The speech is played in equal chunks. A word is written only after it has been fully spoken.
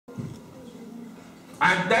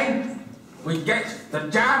And then we get the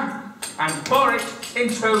jam and pour it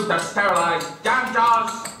into the sterilised jam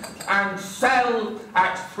jars and sell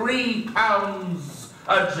at £3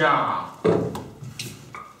 a jar.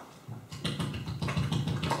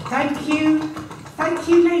 Thank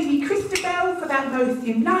you, Lady Christabel, for that most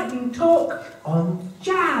enlightening talk on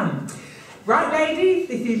jam. Right, ladies,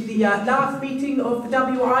 this is the last meeting of the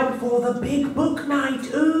WI before the big book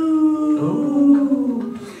night.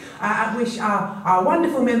 Ooh. At which our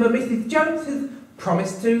wonderful member, Mrs. Jones, has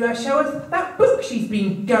promised to show us that book she's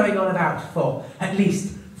been going on about for at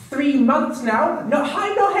least 3 months now. Not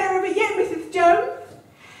hide nor hair of it yet, Mrs. Jones.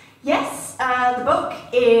 Yes, the book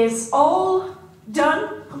is all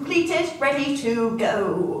done, completed, ready to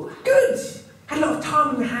go. Good. Had a lot of time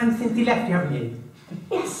on your hands since you left, haven't you?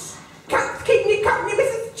 Yes. Cats keeping you company,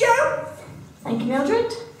 Mrs. Jones? Thank you,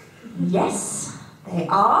 Mildred. Yes, they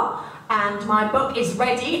are. And my book is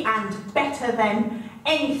ready and better than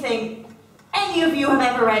anything any of you have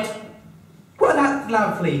ever read. Well, that's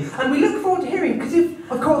lovely. And we look forward to hearing, because if,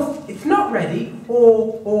 of course, it's not ready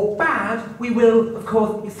or bad, we will, of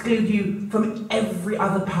course, exclude you from every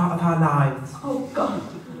other part of our lives. Oh, God.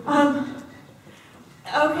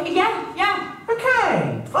 Okay, yeah.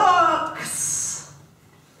 Okay. Books.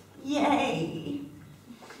 Yay.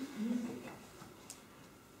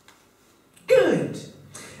 Good.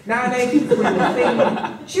 Now, ladies, we will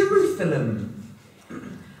sing Jerusalem.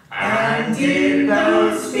 And in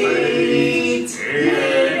those feet,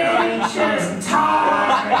 in ancient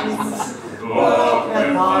times, walked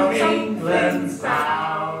upon England's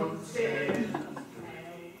fountain.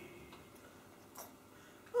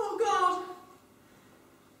 Oh, God.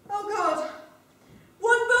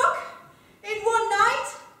 One book in one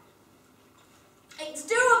night? It's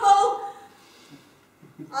doable.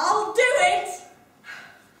 I'll do it.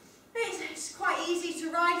 It's quite easy to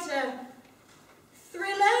write a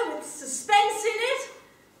thriller with suspense in it.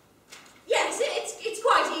 Yes, it's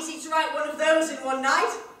quite easy to write one of those in one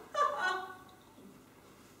night.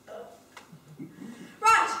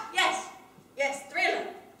 Right, yes, thriller,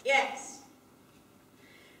 yes.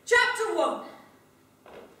 Chapter 1.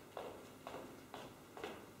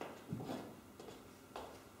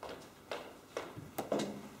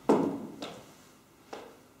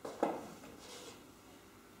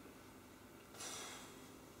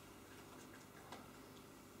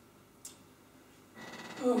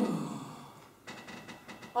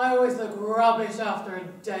 I always look rubbish after a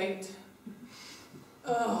date.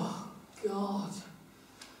 Oh, God.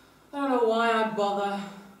 I don't know why I bother.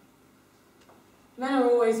 Men are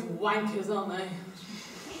always wankers, aren't they?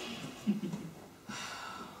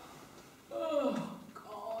 Oh,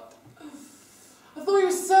 God. I thought you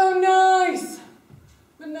were so nice.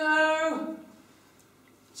 But no.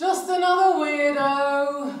 Just another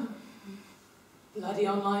weirdo. Bloody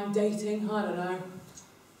online dating, I don't know.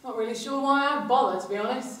 Not really sure why I bother, to be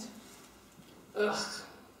honest. Ugh.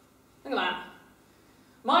 Look at that.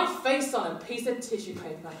 My face on a piece of tissue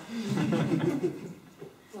paper.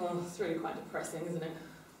 Oh, it's really quite depressing, isn't it?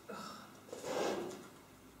 Ugh.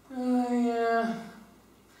 Oh, yeah.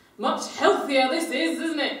 Much healthier this is,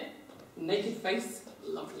 isn't it? Naked face.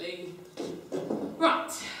 Lovely.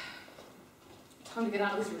 Right. Time to get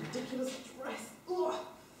out of this ridiculous dress. Ugh.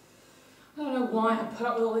 I don't know why I put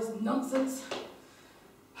up with all this nonsense.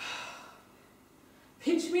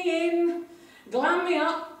 Pitch me in, glam me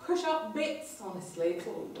up, push up bits. Honestly, it's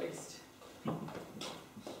all a waste.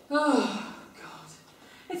 Oh, God.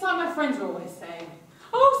 It's like my friends are always saying,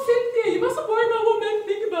 oh, Cynthia, you mustn't worry about what men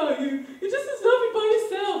think about you. You're just as lovely by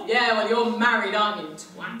yourself. Yeah, well, you're married, aren't you,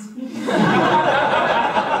 twat?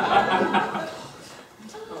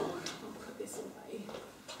 Oh, I'll put this away.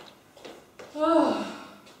 Oh.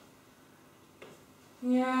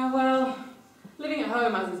 Yeah, well, living at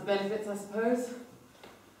home has its benefits, I suppose.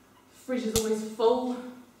 Fridge is always full.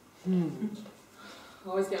 I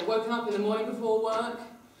always get woken up in the morning before work.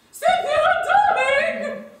 Cynthia,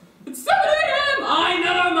 darling! It's 7 a.m. I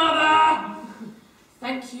know, Mother!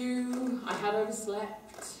 Thank you. I had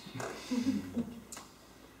overslept.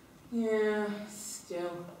 Yeah,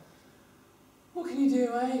 still. What can you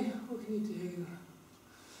do, eh? What can you do?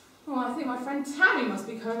 Oh, I think my friend Tammy must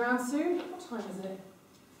be coming round soon. What time is it?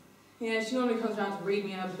 Yeah, she normally comes round to read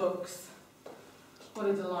me her books. What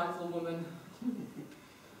a delightful woman.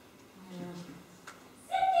 Yeah.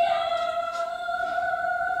 Cynthia!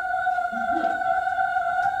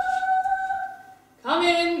 Come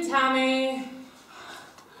in, Tammy.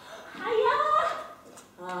 Hiya!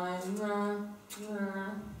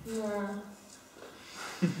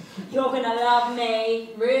 You're gonna love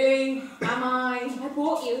me. Really? Am I? I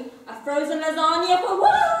bought you a frozen lasagna for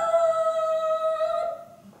one.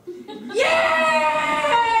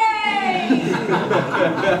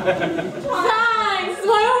 Thanks! It's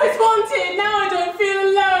what I always wanted! Now I don't feel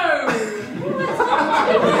alone!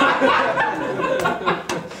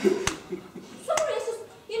 Sorry, it's just,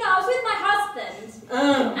 you know, I was with my husband,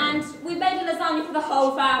 and we made a lasagna for the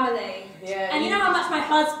whole family. Yeah, and you know how much my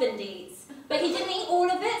husband eats, but he didn't eat all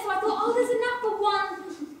of it, so I thought, oh, there's enough for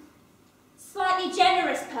one slightly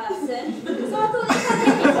generous person. So I thought this was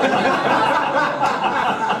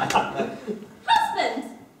husband!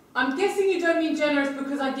 I'm guessing you don't mean generous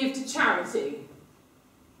because I give to charity.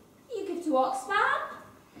 You give to Oxfam?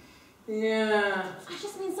 Yeah. I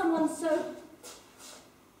just mean someone so,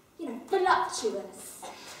 you know, voluptuous.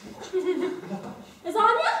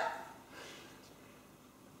 Lasagna?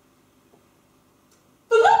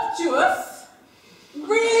 Voluptuous?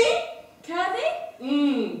 Really? Curvy?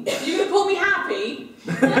 You gonna call me happy? I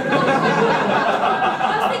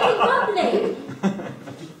was thinking bubbly.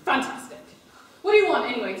 Fantastic. What do you want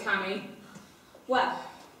anyway, Tammy? Well,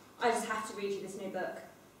 I just have to read you this new book.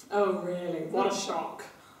 Oh, really? What a shock.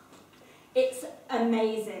 It's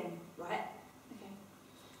amazing, right? Okay.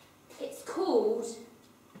 It's called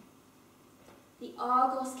The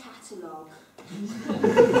Argos Catalogue.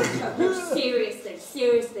 No,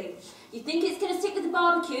 seriously. You think it's going to stick with the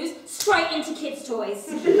barbecues? Straight into kids' toys.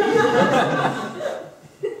 I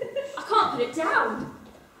can't put it down.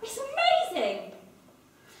 It's amazing.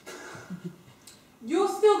 You're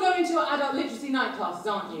still going to your adult literacy night classes,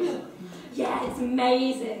 aren't you? Yeah, it's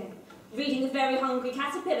amazing. Reading The Very Hungry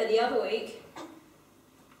Caterpillar the other week.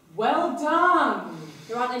 Well done.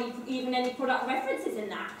 There aren't even any product references in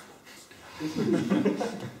that.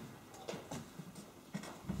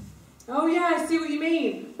 Oh yeah, I see what you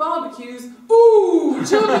mean. Barbecues. Ooh,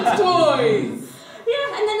 children's toys.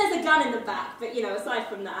 Yeah, and then there's a gun in the back, but you know, aside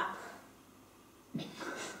from that.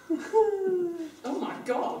 Oh my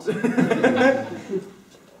god.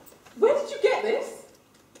 Where did you get this?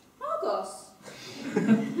 Argos.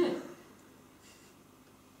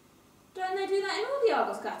 Don't they do that in all the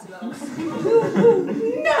Argos catalogues?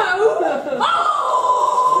 No! Oh!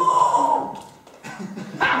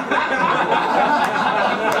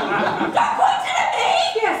 Don't point it at me!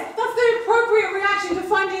 Yes, that's the appropriate reaction to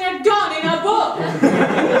finding a gun in a book. Where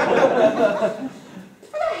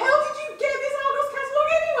the hell did you get this Argos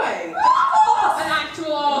catalogue anyway? Argos! An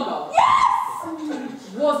actual Argos? Yes!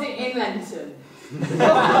 Was it in Lenton?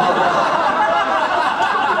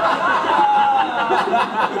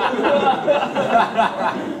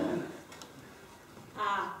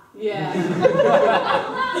 Yeah.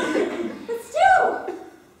 But still,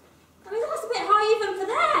 I mean, that's a bit high even for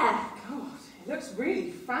there. God, it looks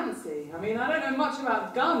really fancy. I mean, I don't know much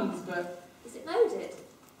about guns, but... Is it loaded?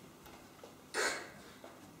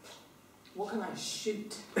 What can I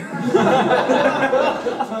shoot?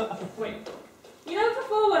 Wait. You know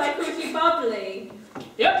before when I called you bubbly?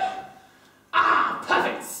 Yep. Ah,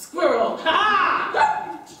 perfect. Squirrel. Ha!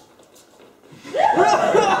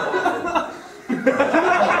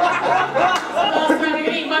 Last time you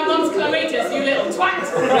can eat my mum's clematis, you little twat.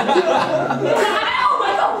 Oh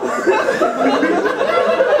my god!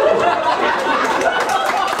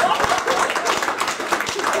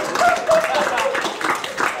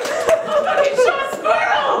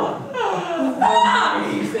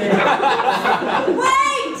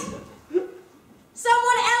 Wait!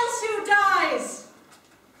 Someone else who dies!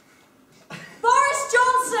 Boris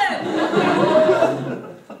Johnson!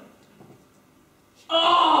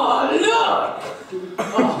 Oh, look! Oh,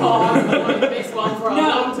 I've wanted this one for a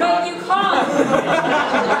long time. No, you can't!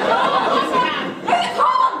 No, you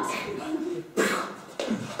can't!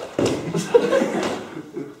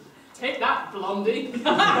 Take that, Blondie.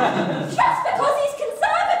 Just because he's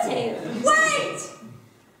conservative! Wait!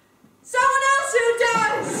 Someone else who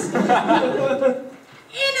dies!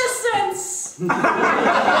 Innocence!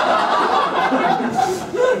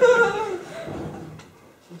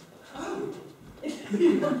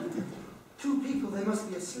 Two people, they must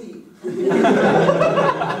be asleep.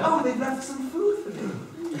 Oh, they've left some food for me.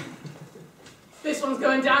 This one's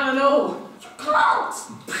going down and all. You can't!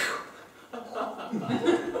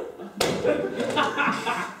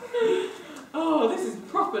 Oh, this is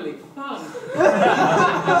properly fun.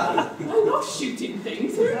 I love shooting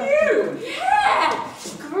things. Who knew? Yeah!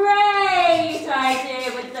 Great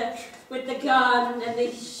idea with the gun and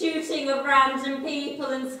the shooting of random people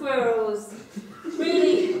and squirrels.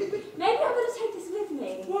 Really, maybe I'm going to take this with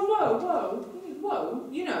me. Whoa.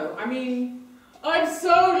 You know, I mean, I'm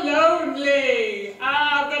so lonely.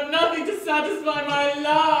 I've got nothing to satisfy my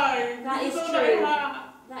life. That is That's all true. I have.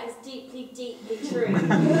 That is deeply, deeply true.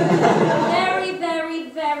 Very, very,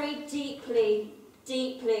 very deeply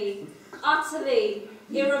deeply, utterly,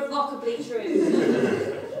 irrevocably true.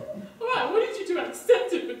 Alright, what did you do to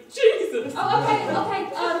accept it with Jesus? Oh, okay.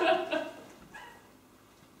 Thanks.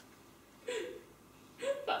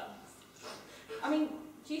 I mean,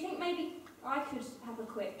 do you think maybe I could have a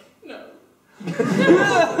quick? No. I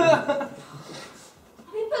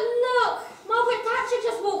mean, but look, Margaret Thatcher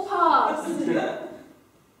just walked past.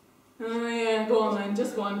 Oh yeah, go on then,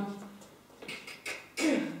 just one.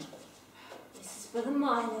 This is for the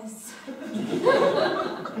miners.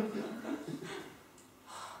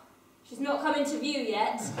 She's not come into view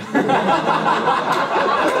yet.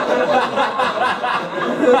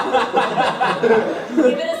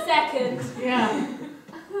 Give it a second. Yeah.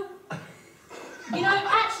 You know,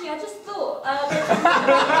 actually, I just thought, there's in the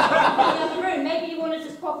other room. Maybe you want to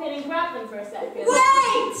just pop in and grab them for a second.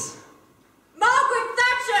 Wait! Margaret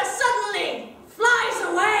Thatcher suddenly flies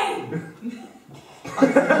away!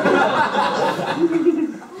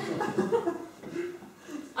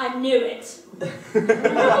 I knew it.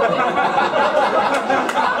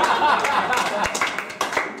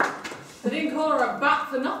 They didn't call her a bat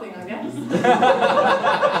for nothing, I guess. I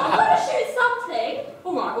want to shoot something.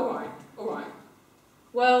 Alright.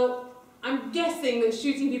 Well, I'm guessing that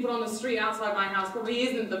shooting people on the street outside my house probably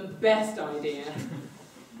isn't the best idea.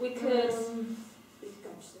 We could go to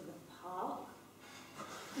the park,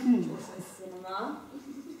 or to the cinema,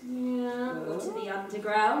 Yeah. or to the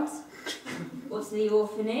underground, or to the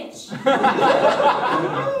orphanage.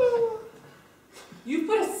 You've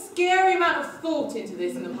put a scary amount of thought into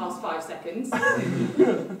this in the past 5 seconds.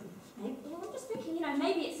 Maybe, well, I'm just thinking,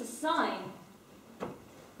 maybe it's a sign.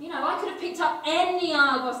 I could have picked up any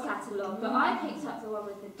Argos catalogue, but I picked up the one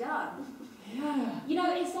with the gun. Yeah.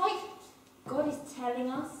 It's like God is telling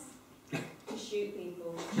us to shoot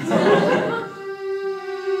people. So,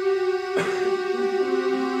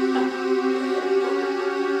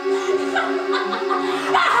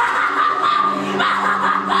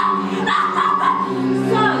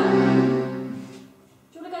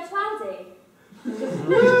 do you want to go to Aldi?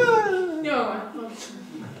 No.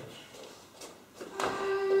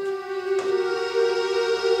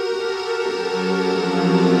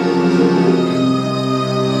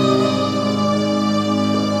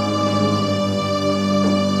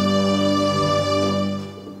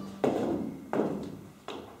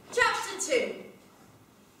 Chapter 2.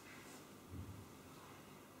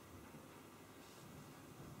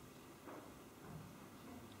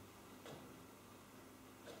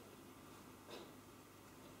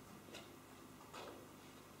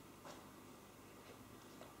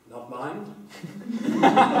 Not mine.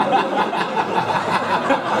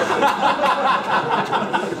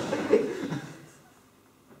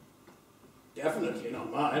 Definitely not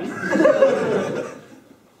mine.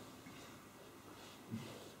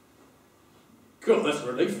 Cool, that's a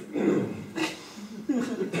relief.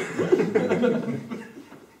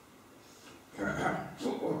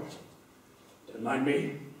 Don't mind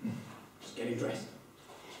me. Just getting dressed.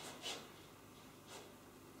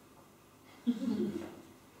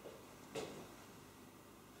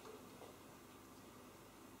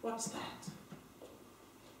 What's that?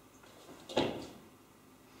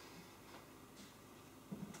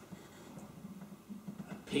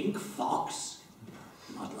 A pink fox?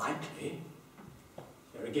 Not likely.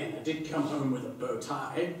 There again, I did come home with a bow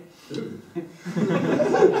tie.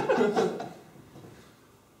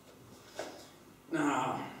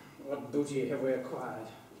 Now, what booty have we acquired?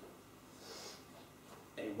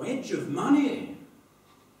 A wedge of money.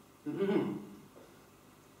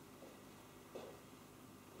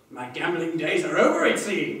 My gambling days are over, it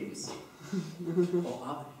seems. Or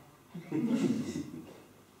are they?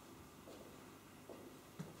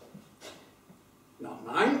 Not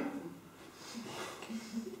mine.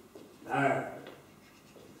 No.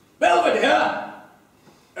 Belvedere!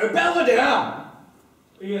 Oh, Belvedere!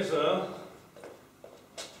 Yes, sir.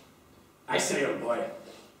 I say, old boy,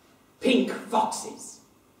 pink foxes.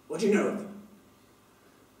 What do you know of them?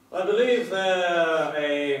 I believe they're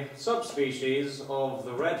a subspecies of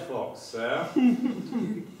the red fox, sir.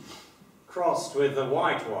 Crossed with the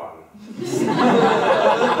white one.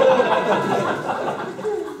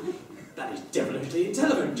 That is devilishly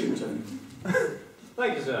intelligent, Jimson.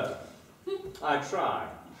 Thank you, sir. I try.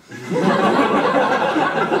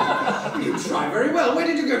 You try very well. Where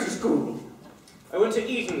did you go to school? I went to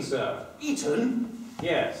Eton, sir. Eton?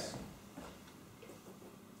 Yes.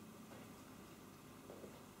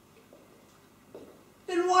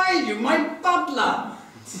 Then why are you my butler?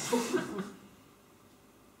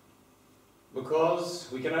 Because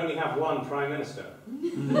we can only have one Prime Minister.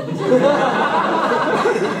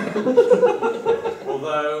 Although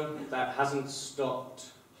Although that hasn't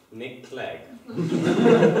stopped Nick Clegg.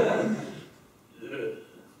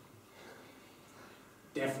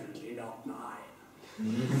 Definitely not mine.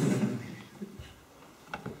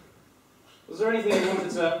 Was there anything you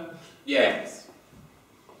wanted to... Yes.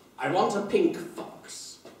 I want a pink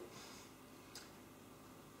fox.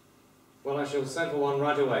 Well, I shall send for one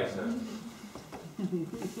right away, sir.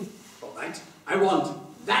 All right. I want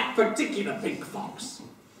that particular pink fox.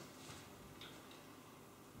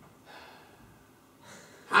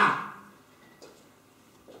 Ha!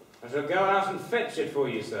 I shall go out and fetch it for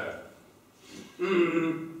you, sir.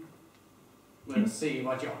 Let's see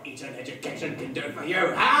what your Eton education can do for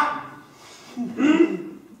you, huh?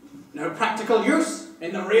 No practical use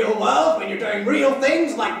in the real world when you're doing real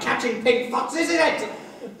things like catching pink foxes, is it?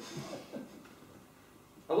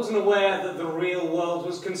 I wasn't aware that the real world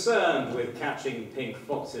was concerned with catching pink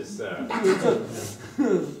foxes, sir.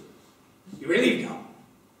 You relieved now,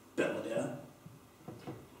 Belvedere.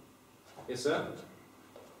 Yes, sir?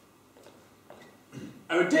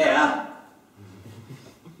 Oh dear!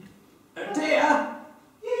 Oh dear!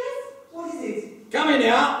 Yes? What is it? Come in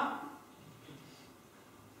here!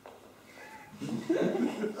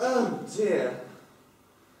 Oh dear.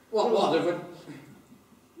 What of it?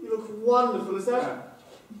 You look wonderful. Is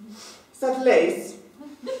that lace?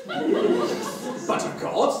 But of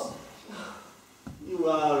course. You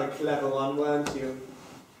are a clever one, weren't you?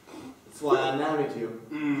 That's why I married you.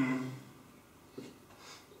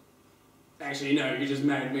 Actually, no, you just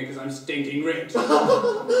married me because I'm stinking rich.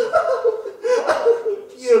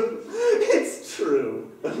 It's true.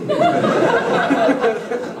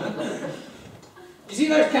 You see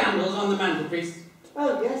those candles on the mantelpiece?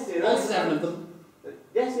 Oh, yes, dear. All 7 of them.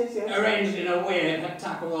 Yes. Arranged in a weird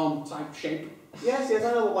heptagon type shape. Yes, I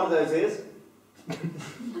know what one of those is.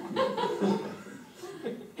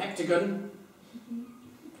 Heptagon.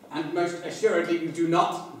 And most assuredly you do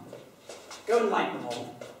not. Go and light them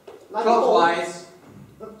all. Like them all? Clockwise,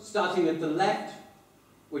 starting at the left,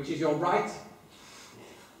 which is your right.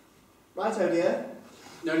 Right, oh dear.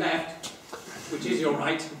 No, left, which is your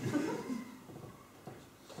right.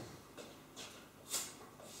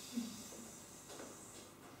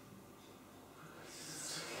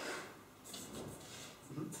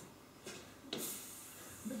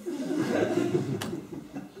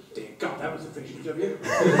 Dear God, that was efficient of you.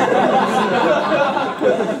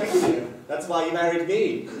 Thank you. That's why you married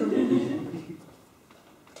me.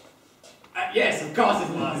 Yes, of course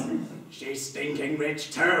it was. She's stinking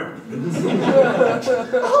rich too.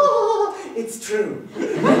 Oh, it's true.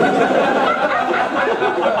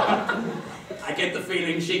 I get the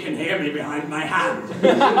feeling she can hear me behind my hand.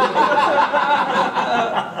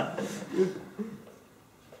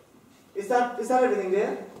 Is that everything,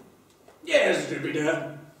 dear? Yes, Drippy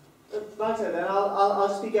dear. Righto then, I'll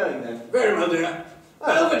just be going then. Very well, dear.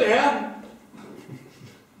 Belvedere,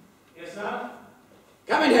 Yes, sir?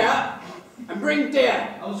 come in here and bring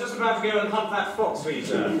dear. I was just about to go and hunt that fox for you,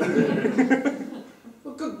 sir.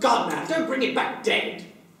 Well, good God, man, don't bring it back dead.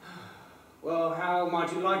 Well, how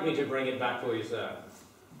might you like me to bring it back for you, sir?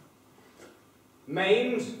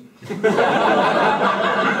 Maimed?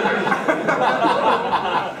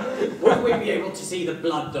 Would we be able to see the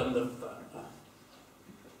blood on the fur?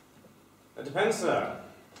 It depends, sir,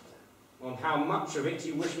 on how much of it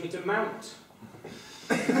you wish me to mount.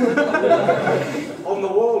 On the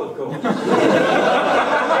wall, of course. I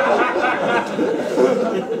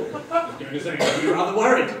was going to say, I'd be rather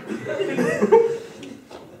worried.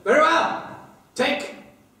 Very well. Take,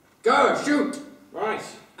 go, shoot, Right.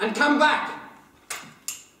 and come back.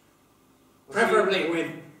 Preferably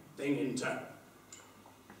with thing in tow.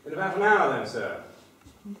 In about an hour, then, sir.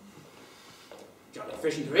 Jolly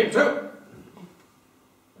efficient of him, too.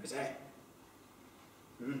 What is that?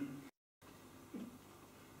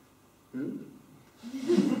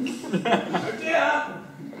 Oh dear!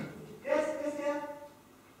 Yes, dear.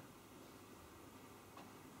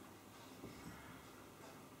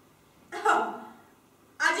 Oh,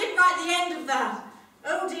 I didn't write the end of that.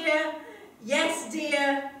 Oh dear. Yes,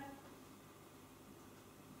 dear.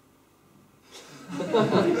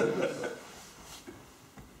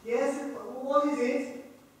 Yes, what is it?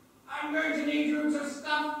 I'm going to need you to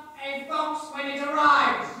stuff a fox when it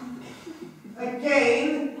arrives.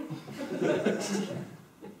 Again?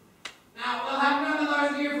 Now, we'll have none of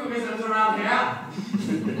those euphemisms around here.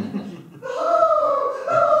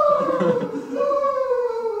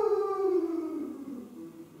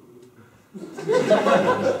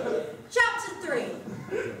 Chapter 3.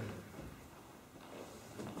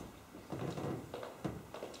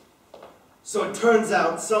 So it turns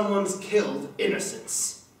out someone's killed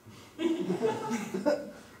innocents.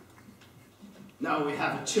 now we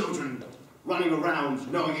have children running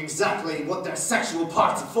around knowing exactly what their sexual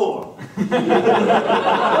parts are for. Do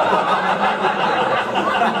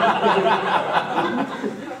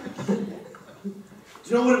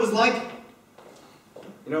you know what it was like?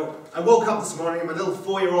 You know, I woke up this morning and my little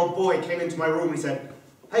 4-year-old boy came into my room and he said,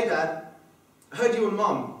 "Hey Dad, I heard you and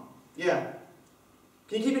Mum. Yeah.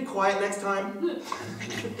 Can you keep it quiet next time?"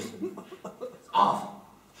 Off.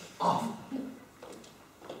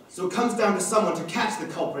 So it comes down to someone to catch the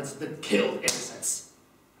culprits that killed innocents.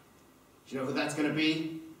 Do you know who that's going to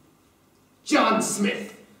be? John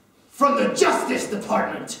Smith, from the Justice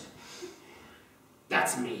Department.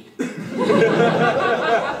 That's me.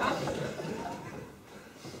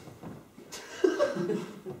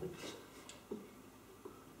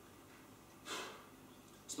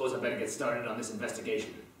 Suppose I better get started on this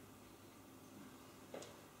investigation.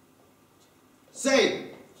 Say,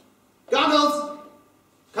 Goggles,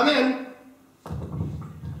 come in.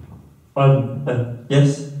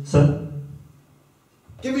 Yes, sir?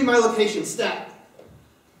 Give me my location, stat.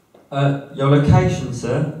 Your location,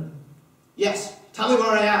 sir? Yes, tell me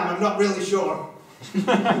where I am, I'm not really sure.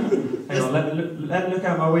 Hang on, let me look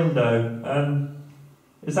out my window.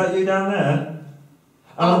 Is that you down there?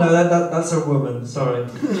 Oh no, that's a woman, sorry.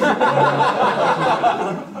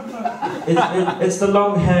 It's the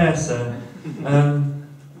long hair, sir.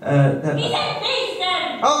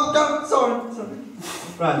 Oh, no, sorry.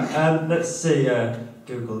 Right, let's see,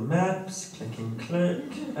 Google Maps, click and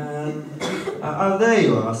click, oh, there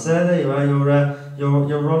you are, sir, there you are,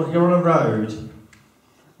 you're on a road.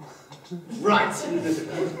 Right.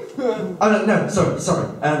 Oh, no, sorry,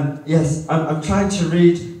 yes, I'm trying to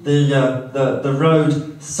read the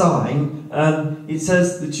road sign. It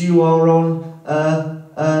says that you are on,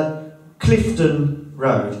 Clifton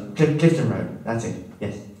Road. Clifton Road, that's it,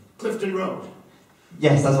 yes. Clifton Road.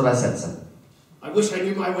 Yes, that's what I said, sir. I wish I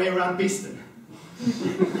knew my way around Beeston.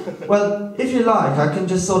 Well, if you like, I can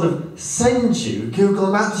just sort of send you Google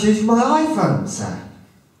Maps using my iPhone, sir.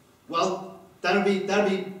 Well, that'd be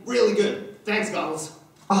really good. Thanks, Goggles.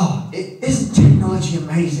 Oh, isn't technology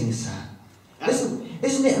amazing, sir?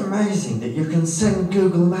 Isn't it amazing that you can send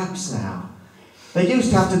Google Maps now? They used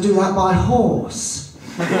to have to do that by horse.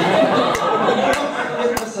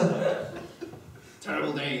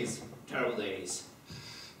 Terrible days. Terrible days.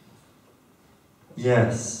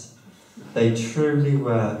 Yes, they truly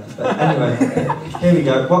were. But anyway, here we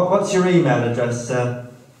go. What's your email address, sir?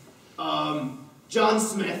 John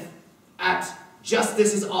Smith at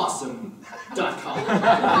justicesawesome.com.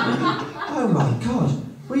 Oh my God,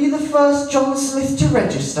 were you the first John Smith to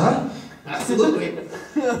register? Absolutely.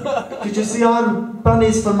 Did you see I'm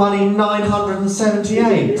bunnies for money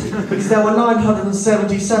 978? Because there were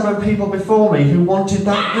 977 people before me who wanted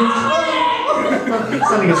that.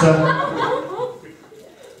 Sending it, sir.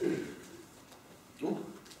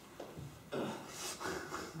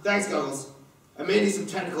 Thanks, Goggles. I may need some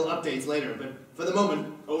technical updates later, but for the moment,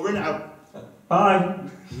 over and out. Bye.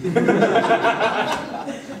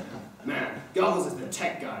 Man, Goggles is the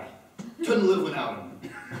tech guy. Couldn't live without him.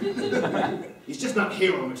 He's just not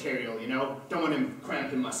hero material, you know? Don't want him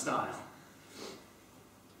cramping my style.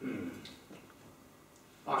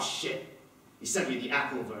 Oh shit. He sent me the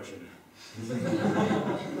Apple version.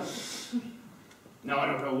 Now I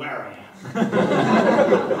don't know where I am.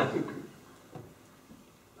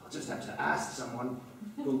 I'll just have to ask someone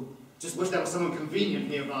who just wish there was someone convenient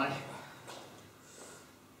nearby.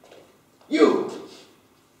 You!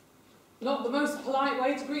 Not the most polite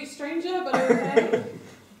way to greet a stranger, but okay.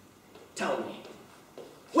 Tell me,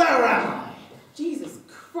 where am I? Jesus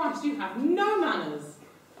Christ, you have no manners.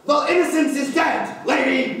 Well, innocence is dead,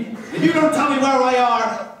 lady! If you don't tell me where we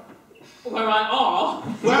are... Where I are?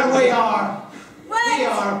 Where we are. Wait! We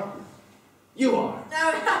are. You are. No,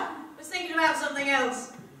 I was thinking about something else.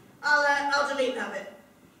 I'll delete that bit.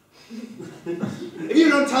 If you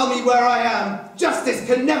don't tell me where I am, justice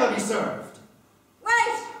can never be served.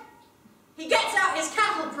 Wait! He gets out his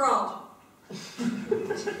cattle prod.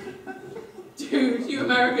 Dude, you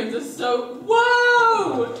Americans are so...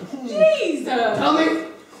 Whoa! Jesus! Tell me.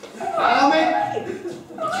 Tell me.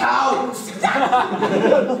 Cows.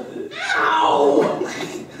 Ow!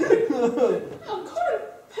 I'm calling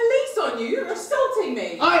police on you. You're assaulting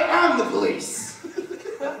me. I am the police.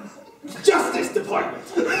 Justice Department.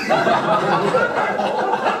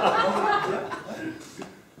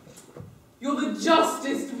 You're the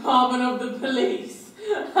Justice Department of the police.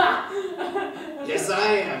 Yes,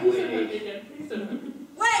 I am, lady.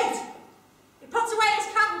 Wait! He puts away his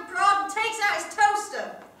cattle prod and takes out his toaster.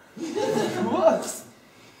 What?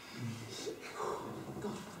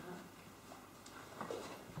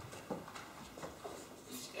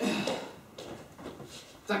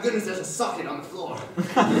 Thank goodness there's a socket on the floor.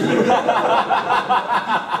 No!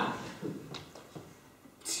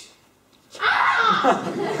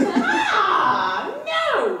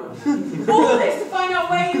 All this to find out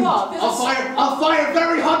where you are. I'll fire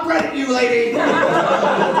very hot bread at you, lady! There's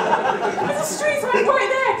a street sign right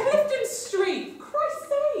there, Clifton Street. For Christ's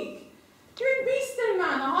sake. You're in Beeston,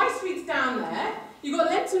 man. The High Street's down there. You've got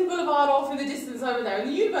Lenton Boulevard off in the distance over there, and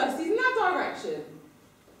the university's in that direction.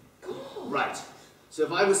 God. Right. So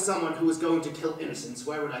if I was someone who was going to kill innocents,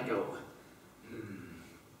 where would I go?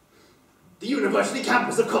 The university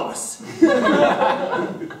campus, of course.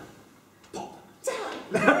 Pop.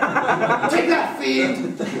 Take that,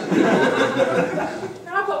 fiend!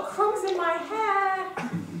 Now I've got crumbs in my hair.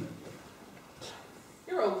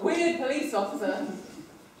 You're a weird police officer.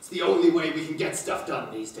 It's the only way we can get stuff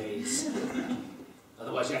done these days.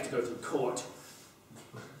 Otherwise you have to go through court.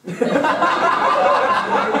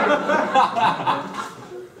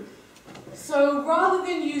 So rather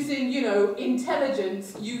than using, you know,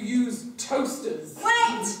 intelligence, you use toasters.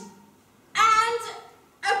 Wait! And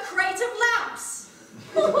a crate of lamps.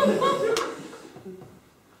 What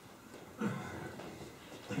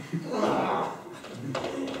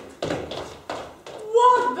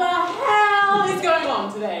the hell is going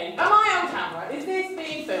on today? Am I on camera? Is this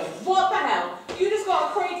being filmed? What the hell? You just got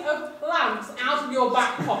a crate of lamps out of your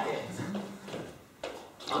back pocket.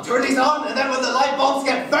 I'll turn these on, and then when the light bulbs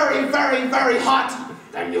get very, very, very hot,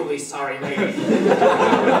 then you'll be sorry, lady.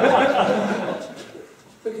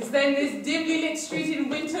 Because then this dimly lit street in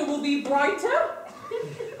winter will be brighter?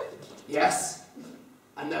 Yes.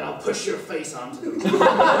 And then I'll push your face onto them.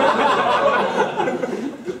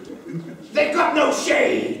 They've got no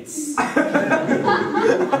shades!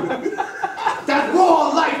 That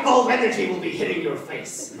raw light bulb energy will be hitting your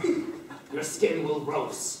face. Your skin will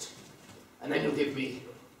roast. And then you'll give me...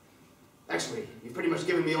 Actually, you've pretty much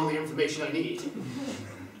given me all the information I need.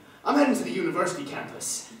 I'm heading to the university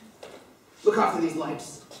campus. Look after these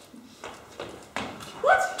lights.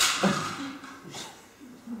 What?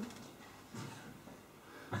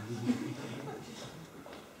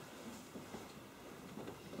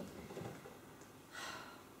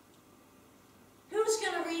 Who's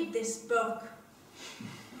going to read this book?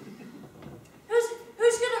 Who's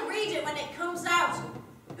going to read it when it comes out?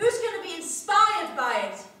 Who's going to be inspired by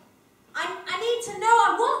it? I need to know.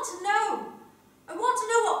 I want to know. I want to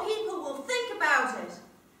know what people will think about it.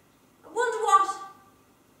 I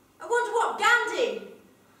wonder what Gandhi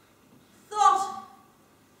thought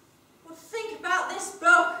would think about this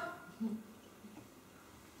book.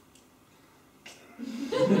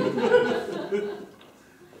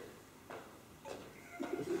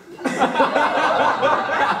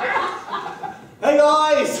 Hey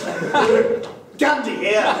guys! Gandhi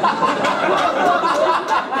here!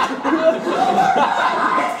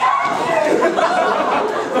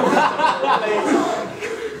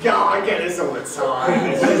 God, I get this all the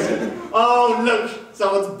time. Oh, look!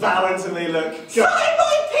 Someone's bowing to me, look. Sign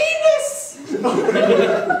my penis!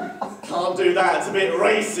 Can't do that, it's a bit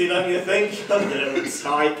racy, don't you think? A little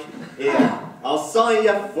tyke. Here, I'll sign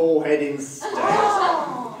your forehead instead.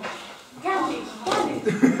 Oh, Gandhi,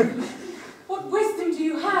 what wisdom do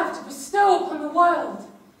you have to bestow upon the world?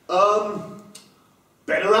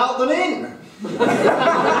 Better out than in.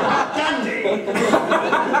 Gandhi!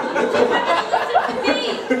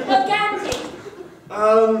 Gandhi.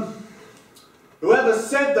 Whoever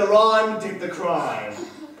said the rhyme did the crime.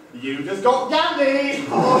 You just got Gandhi!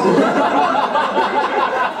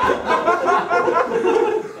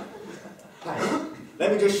 Hey,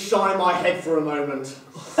 let me just shine my head for a moment.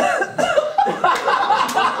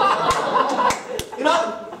 You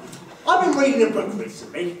know, I've been reading a book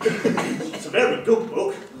recently. It's a very good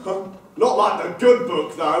book. Not like the good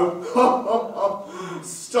book, though.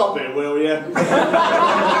 Stop it, will you?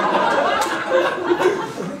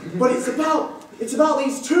 But it's about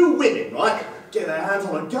these two women, right? Get their hands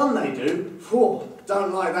on a gun, they do. Oh,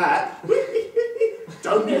 don't like that.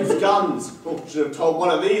 Don't use guns. Oh, should have told one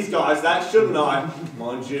of these guys that, shouldn't I?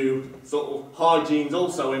 Mind you, sort of hygiene's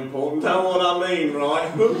also important. Know what I mean,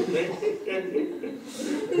 right?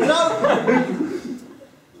 You know,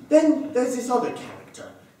 then there's this other character.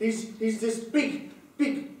 He's this big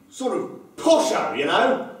sort of posho, you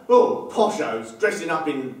know? Oh, poshos, dressing up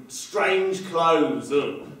in strange clothes.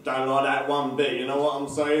 Oh, don't like that one bit, you know what I'm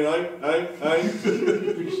saying, eh?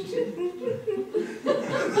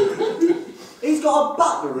 He's got a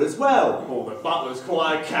butler as well. Oh, the butler's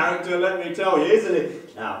quite a character, let me tell you, isn't he?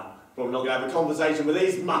 Now, probably not going to have a conversation with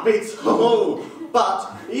these muppets. Oh,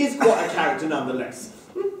 but he is quite a character nonetheless.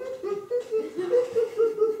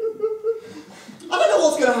 I don't know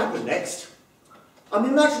what's going to happen next. I'm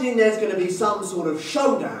imagining there's going to be some sort of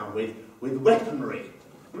showdown with weaponry.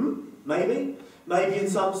 Maybe? Maybe in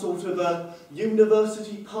some sort of a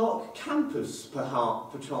University Park campus,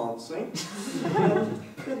 perchance.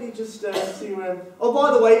 Let me just see where... Oh, by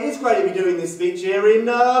the way, it's great to be doing this speech here in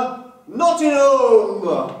Nottingham!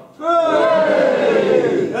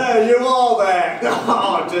 Hey! There you are there!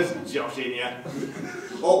 Oh, just joshing you.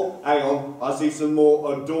 Oh, hang on, I see some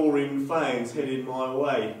more adoring fans headed my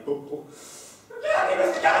way.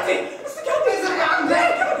 Mr. Gandy! Mr. Gandy! Mr. Gandy!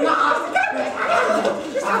 No, Mr. Gandy!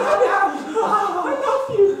 I love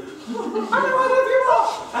you! I love you more!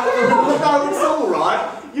 No, it's all right.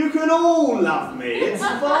 You can all love me. It's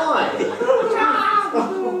fine.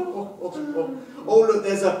 Oh, look,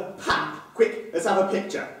 there's a pap. Quick, let's have a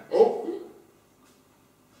picture. Oh.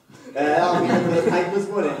 I'll be for the papers,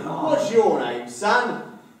 wouldn't it? What's your name,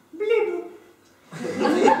 son? Blib.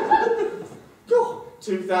 God,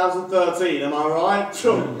 2013, am I right?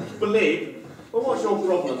 Blib. Well, what's your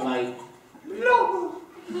problem, mate? Blob.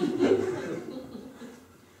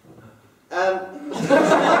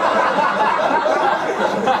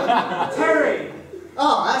 Terry!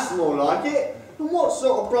 Oh, that's more like it. And what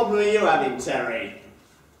sort of problem are you having, Terry?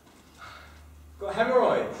 Got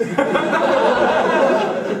hemorrhoids.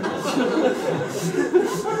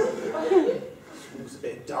 Looks a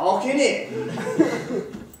bit dark, innit?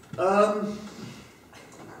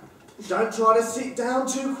 Don't try to sit down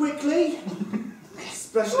too quickly.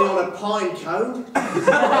 Especially on a pine cone.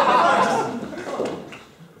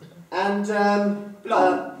 And,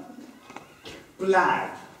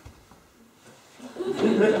 blab.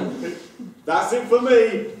 That's it for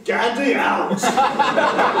me. Gandy out.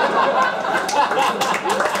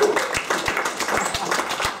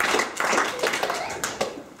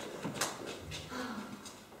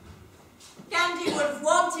 Gandhi would have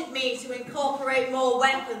wanted me to incorporate more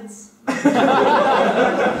weapons.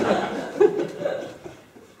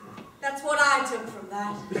 That's what I took from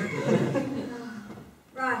that.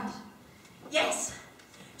 Right. Yes.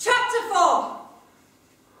 Chapter 4.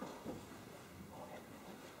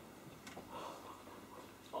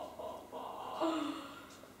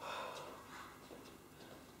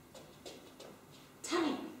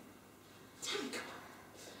 Tammy, come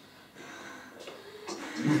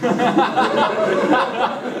on.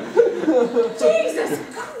 Jesus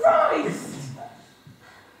Christ!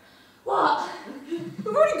 What? We've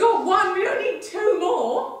already got one, we don't need two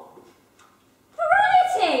more.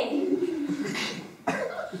 Variety!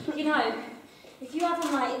 You know, if you have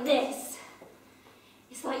them like this,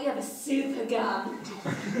 it's like you have a super gun.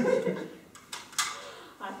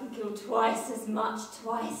 I can kill twice as much,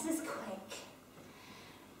 twice as quick.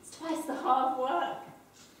 It's twice the hard work.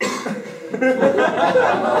 Twice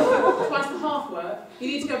the half work. You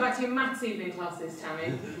need to go back to your maths evening classes,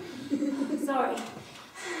 Tammy. Sorry.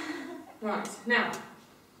 Right, now.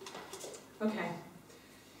 Okay.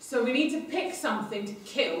 So we need to pick something to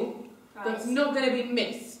kill that's not going to be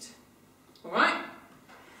missed. Alright?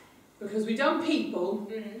 Because we've done people.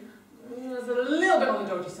 There's a little bit on the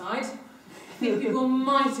dodgy side. I think people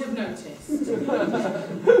might have noticed.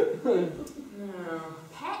 No.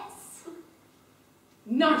 Pets?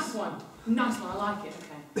 Nice one. Nice one, I like it.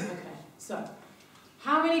 Okay, okay. So,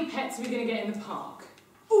 how many pets are we going to get in the park?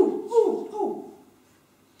 Ooh.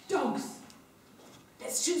 Dogs.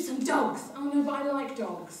 Let's shoot some dogs. Oh no, but I like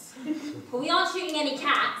dogs. Well, we aren't shooting any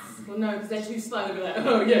cats. Well, no, because they're too slow. They'll be like,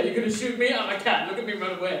 oh yeah, you're going to shoot me? I'm a cat. Look at me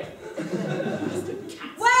run away.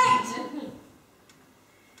 Wait!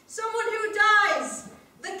 Someone who dies!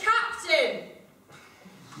 The captain!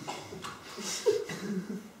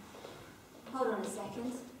 Hold on a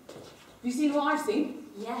second. Have you seen what I've seen?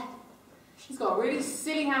 Yeah. He's got a really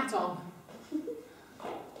silly hat on.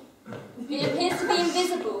 It appears to be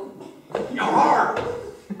invisible. Yarr!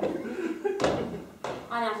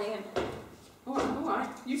 I'm having him. Alright.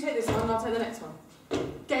 You take this one and I'll take the next one.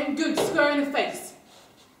 Get him good, square in the face.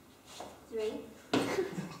 3,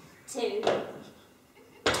 2.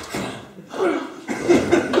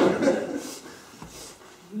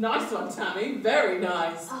 Nice one, Tammy. Very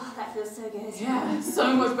nice. Oh, that feels so good. Yeah,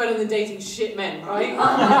 so much better than dating shit men, right?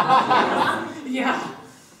 Yeah.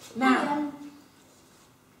 Now.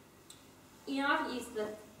 You know, I haven't used the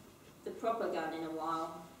proper gun in a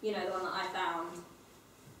while. You know, the one that I found.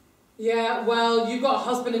 Yeah, well, you've got a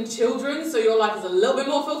husband and children, so your life is a little bit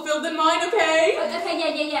more fulfilled than mine, okay?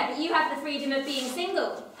 Okay, yeah, but you have the freedom of being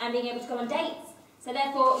single and being able to go on dates. So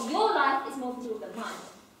therefore, your life is more fulfilled than mine.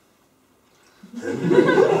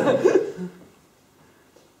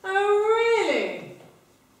 Oh, really?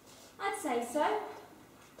 I'd say so.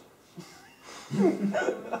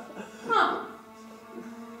 Huh.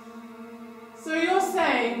 So you're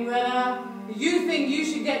saying that you think you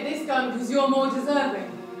should get this gun because you're more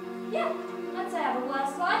deserving? Yeah, I'd say I have a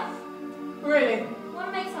worse life. Really? Want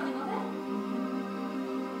to make something of it?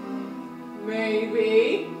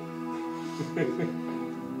 Maybe.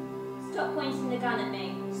 Stop pointing the gun at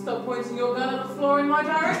me. Stop pointing your gun at the floor in my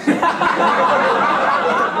direction.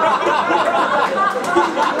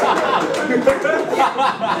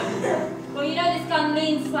 Well, you know this gun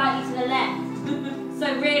leans slightly to the left. So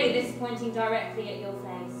really, this is pointing directly at your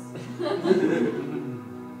face.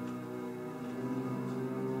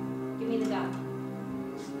 Give me the gun.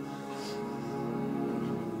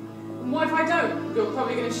 And what if I don't? You're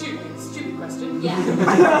probably going to shoot me. Stupid question. Yeah.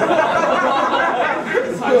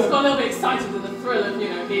 So I just got a little bit excited with the thrill of,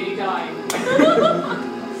 nearly dying.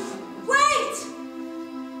 Wait!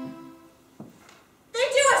 They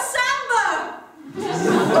do a samba!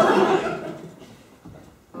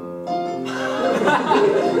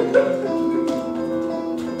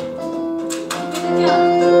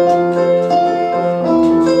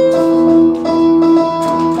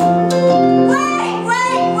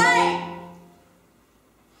 Wait!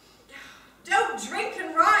 Don't drink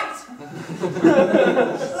and write.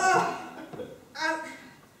 I'm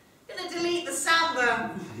gonna delete the samba.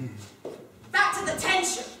 Back to the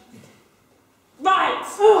tension. Right!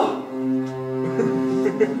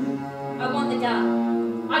 I want the gun.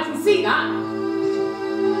 I can see that.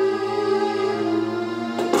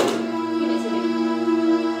 Give it to me.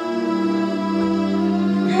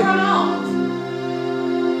 You're unarmed.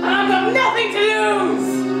 And I've got nothing to lose!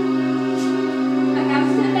 Okay, I'm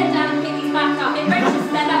just gonna bend down and pick these back up. It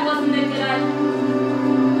registered that wasn't a good idea.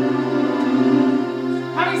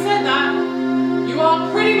 Having said that, you are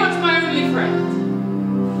pretty much my only friend.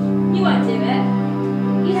 You won't do it.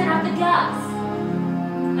 You don't have the guts.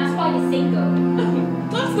 That's why you're single.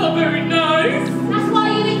 That's not very nice. That's why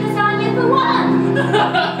you eat lasagna for one.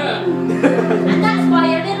 And that's why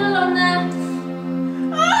you're a little on the...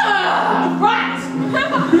 Right!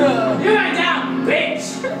 You went down, bitch!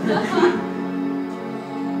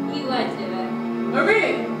 You won't do it. Oh,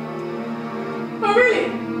 really? Oh, really?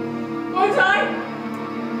 Won't I?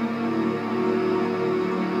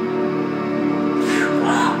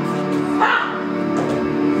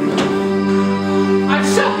 I've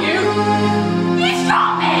shot you! You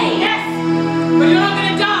shot me! Yes! But you're not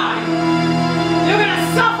gonna die! You're gonna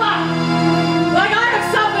suffer! Like I have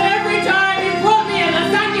suffered every time you brought me a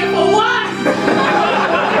lasagna for one!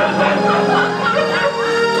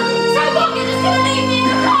 So what, you're just gonna leave me in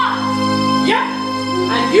the dark? Yep!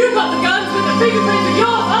 And you've got the guns with the fingerprints of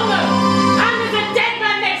yours on them! And there's a dead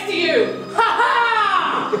man next to you! Ha ha!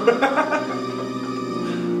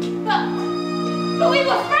 But we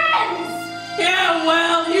were friends! Yeah,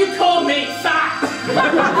 well, you called me fat!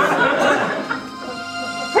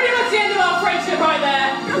 Pretty much the end of our friendship right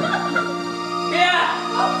there! Yeah!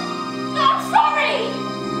 Oh, I'm sorry!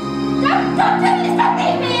 Don't do this! Don't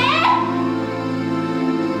leave me here!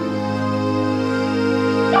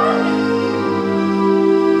 Don't!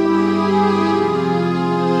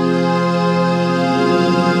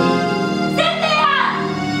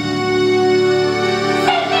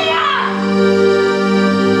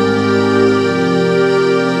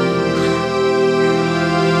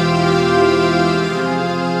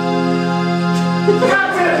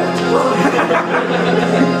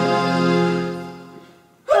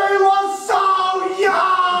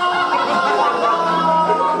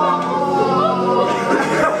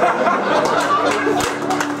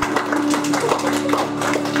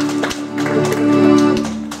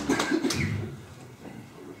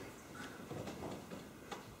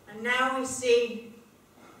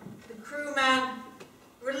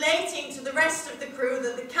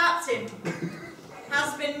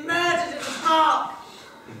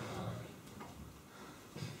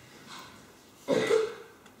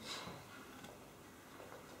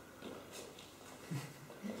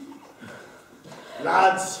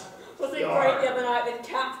 Lads, Wasn't it great the other night with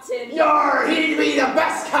Captain? he'd be the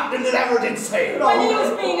best captain that ever did sail. When he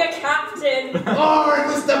was being a captain. Oh, it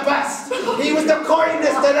was the best. He was the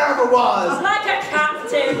kindest that ever was. Like a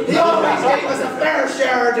captain. He always gave us a fair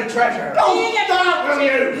share of the treasure. Being a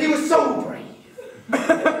captain. He was so brave.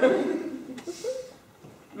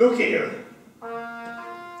 Look here.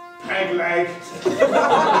 Peg leg.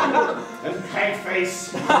 And peg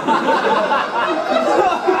face.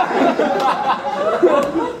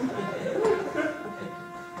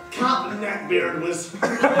 Captain Neckbeard was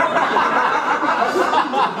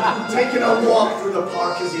taking a walk through the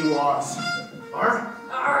park as he was.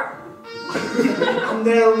 And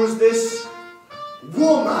there was this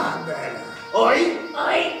woman there. Oi?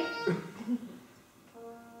 Aye.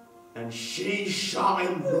 And and she shot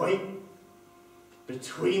him right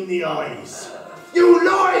between the eyes. You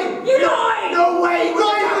lie! You lie! No way!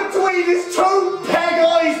 Right between his two peg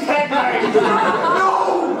eyes, Pegleg!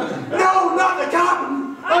 No! No, not the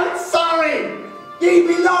captain! I'm sorry! Ye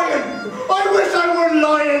be lying! I wish I were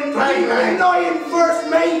lying, Pegleg! Lying first,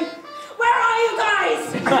 mate! Where are you guys?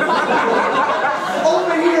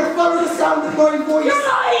 Over here, follow the sound of my voice! You're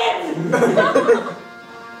lying!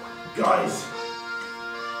 Guys,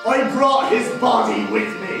 I brought his body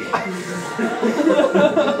with me.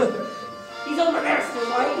 He's over there still,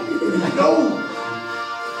 right? No!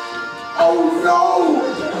 Oh no!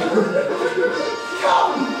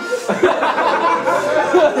 Come!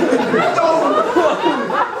 No!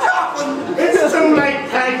 Come! It's too late,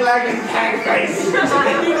 Pegleg and Pegface! I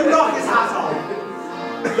need to knock his hat off!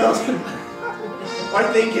 Look, I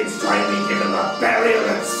think it's time we give him a burial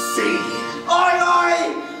at sea. Aye, aye!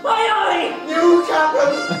 Aye, aye! You,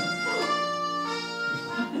 Captain!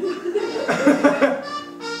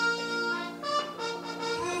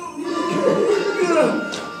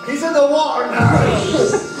 He's in the water now.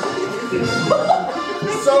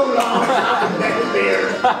 So long, Captain Neckbeard.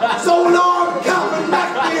 So long, Captain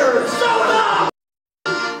Neckbeard. So long,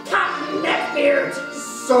 Captain Neckbeard.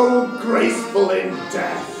 So graceful in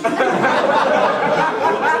death.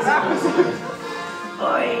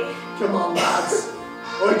 Oi. Come on, lads.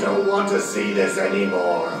 I don't want to see this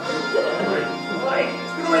anymore. Oi.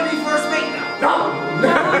 It's gonna be first mate now.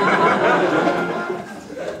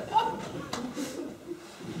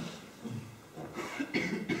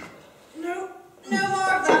 No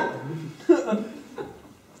more of that.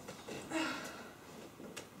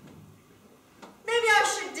 Maybe I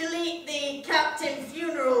should delete the captain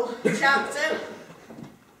funeral chapter.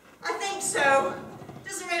 I think so.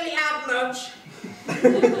 Doesn't really add much to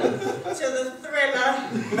the thriller.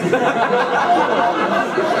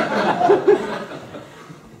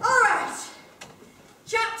 All right.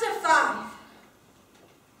 Chapter 5.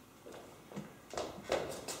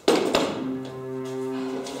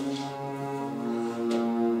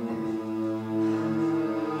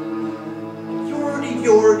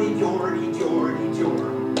 Jordy.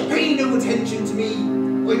 Pay no attention to me.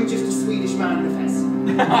 I'm just a Swedish man in a fez.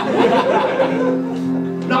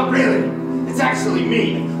 Not really. It's actually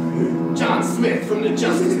me, John Smith from the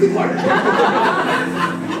Justice Department.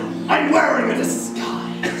 I'm wearing a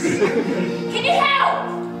disguise. Can you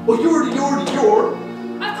help? Well, you're.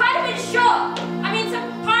 I've kind of been shot. I mean, some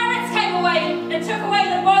pirates came away and took away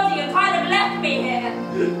the body and kind of left me here.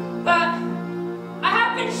 But I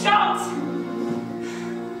have been shot.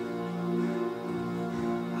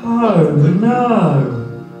 Oh no!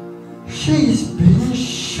 She's been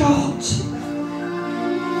shot!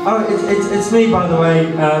 Oh, it's me, by the way,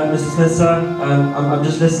 Mr. Smith, sir. I'm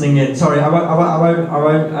just listening in. Sorry, I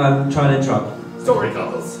won't try and interrupt. Story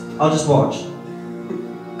goes. I'll just watch.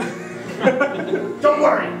 Don't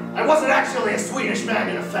worry, I wasn't actually a Swedish man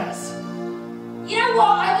in a fez. You know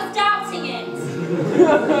what? I was doubting it.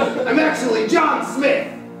 I'm actually John Smith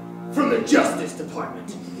from the Justice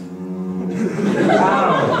Department.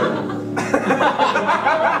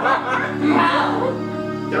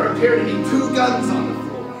 There appear to be 2 guns on the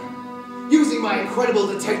floor. Using my incredible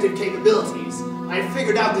detective capabilities, I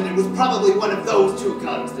figured out that it was probably one of those 2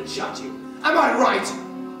 guns that shot you. Am I right?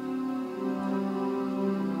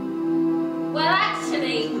 Well,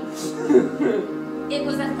 actually, it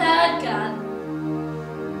was a 3rd gun.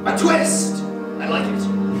 A twist! I like it.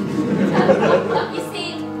 You see,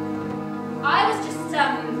 I was just,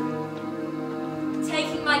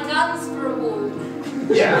 taking my guns for a walk.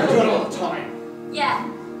 Yeah, I do it all the time. Yeah.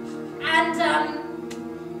 And,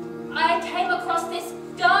 I came across this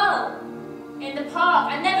girl in the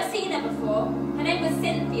park. I'd never seen her before. Her name was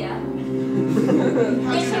Cynthia.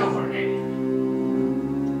 How do you know her name?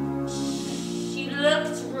 She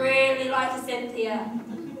looked really like a Cynthia.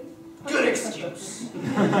 Good excuse.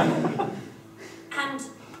 And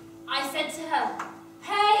I said to her,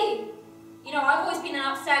 hey, you know, I've always been an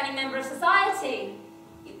outstanding member of society.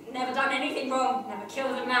 You've never done anything wrong, never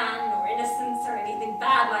killed a man or innocence or anything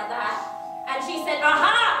bad like that. And she said,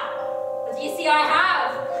 aha! But you see, I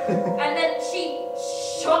have. And then she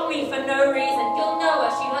shot me for no reason. You'll know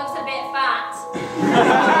her, she looks a bit fat.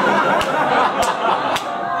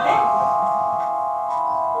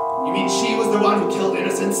 You mean she was the one who killed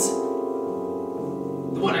innocents?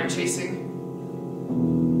 The one I'm chasing?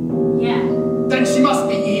 Yeah. Then she must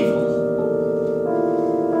be evil.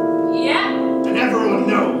 Yeah. And everyone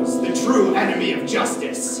knows the true enemy of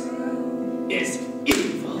justice is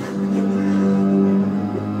evil.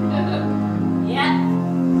 Yeah.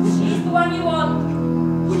 She's the one you want.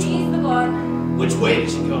 She's the one. Which way did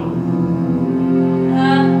she go?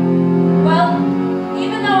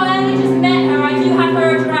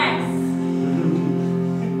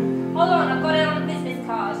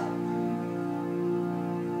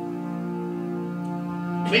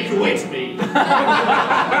 Make your way to me. I've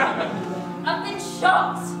been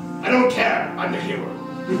shot. I don't care. I'm the hero.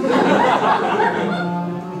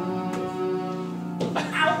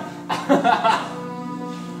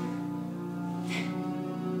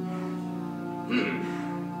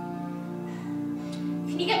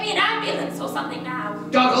 Can you get me an ambulance or something now?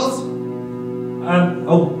 Goggles,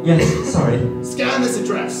 Oh, yes, sorry. scan this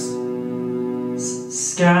address.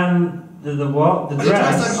 Scan the what? The The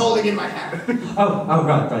address dress? I'm holding in my hand. Oh,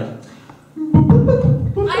 right. I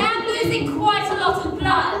am losing quite a lot of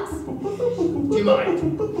blood. Do you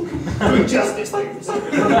mind? Doing justice things.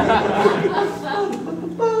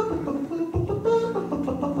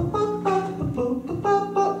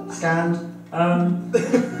 Scanned.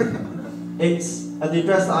 It's at the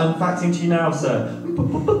address that I'm faxing to you now, sir.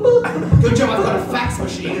 Good job I've got a fax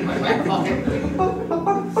machine in my back pocket.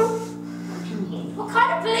 What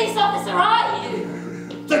kind of police officer are you?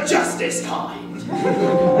 The justice kind.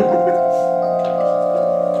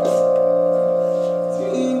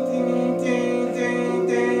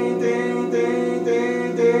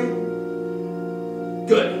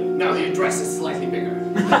 Good. Now the address is slightly bigger.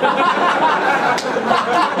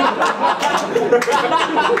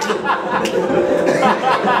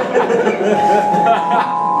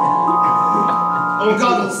 Oh,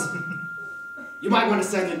 Goggles. You might want to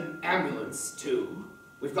send an ambulance, too.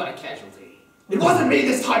 We've got a casualty. It wasn't me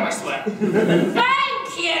this time, I swear.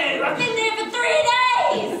 Thank you! I've been there for 3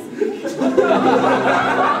 days!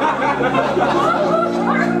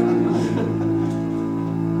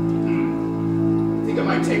 I think I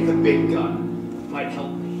might take the big gun. Might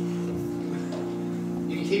help me.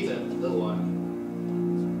 You can keep the little one.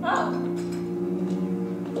 Oh.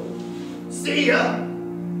 See ya!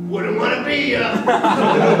 Wouldn't want to be ya!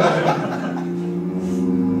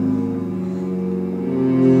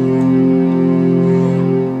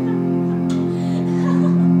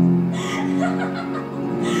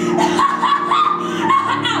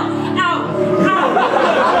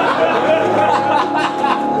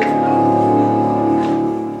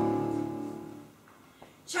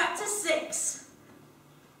 Chapter 6.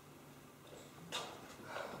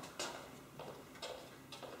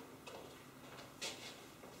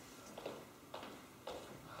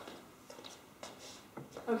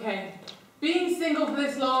 Okay, being single for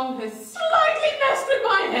this long has slightly messed with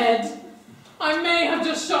my head. I may have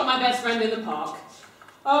just shot my best friend in the park.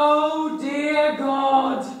 Oh dear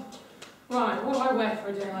God. Right, what do I wear for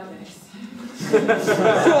a day like this?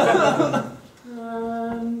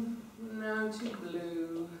 No, too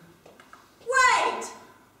blue. Wait!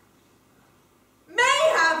 May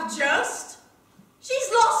have just. She's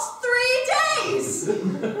lost 3 days!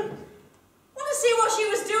 Want to see what she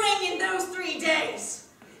was doing in those 3 days?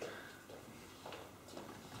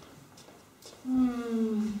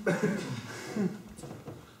 I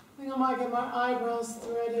think I might get my eyebrows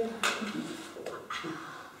threaded.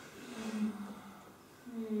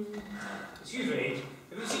 Excuse me,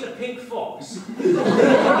 have you seen a pink fox?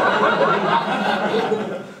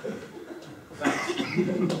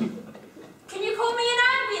 Can you call me an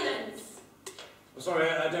ambulance? I'm sorry,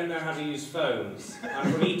 I don't know how to use phones.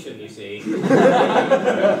 I'm from Eton, you see.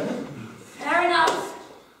 Fair enough.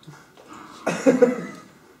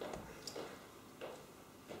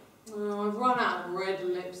 Oh, I've run out of red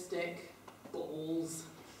lipstick. Balls.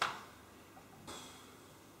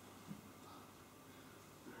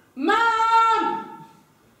 Mom!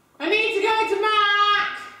 I need to go to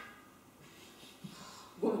Mac!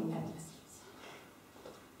 Woman never listens.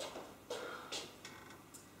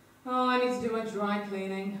 Oh, I need to do my dry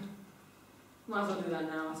cleaning. Might as well do that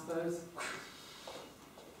now, I suppose.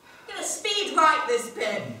 I'm gonna speed write this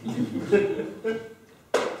bit.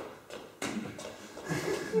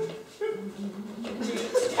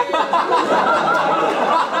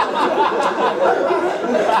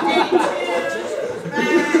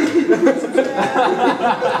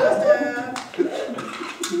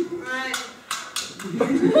 Right.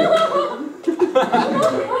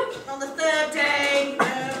 On the 3rd day,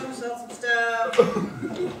 sort some stuff.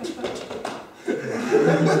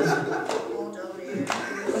 More W's.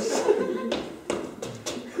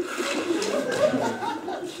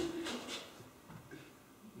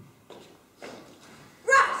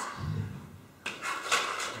 Right.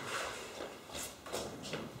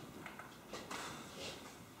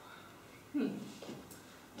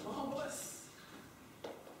 Marvelous.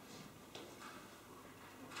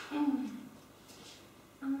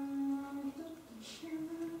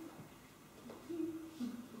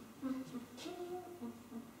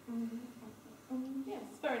 Yes,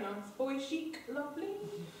 very nice. Boy chic, lovely.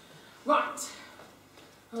 Right.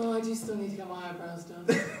 Oh, I do still need to get my eyebrows done.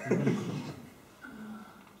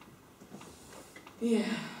 Yeah.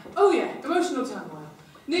 Oh yeah, emotional turmoil.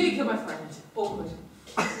 Nearly killed my friend. Awkward.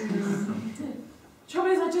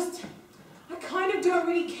 Trouble is, I kind of don't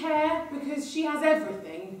really care because she has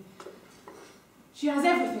everything. She has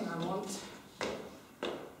everything I want.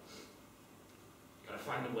 Gotta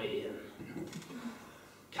find a way in.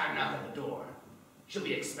 Can't knock at the door. She'll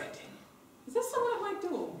be expecting. Is there someone at my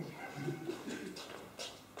door?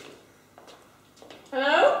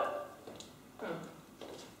 Hello? Oh.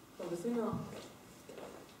 Obviously not.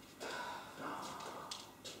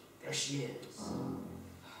 There she is.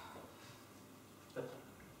 But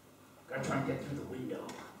gotta try and get through the window.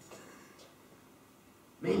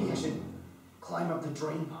 Maybe I should climb up the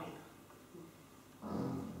drain pipe.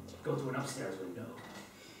 Go to an upstairs window.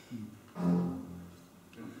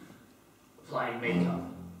 Applying makeup.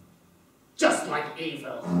 Just like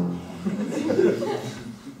evil.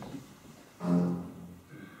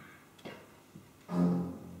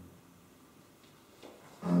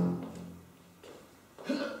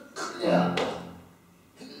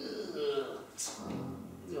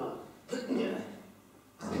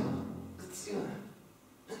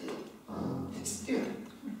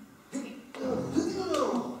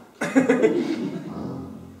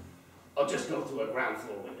 I'll just go through a ground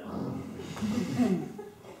floor window.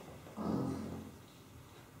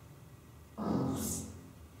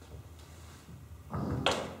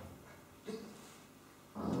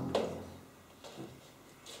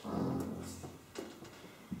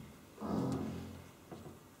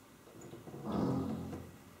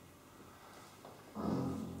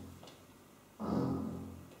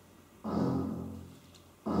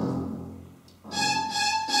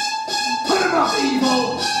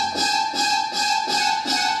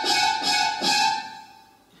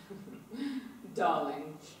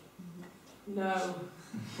 Darling. No.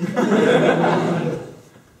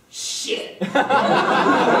 Shit! I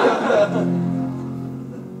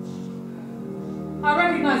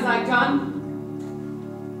recognize that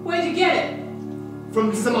gun. Where'd you get it?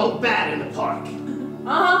 From some old bat in the park.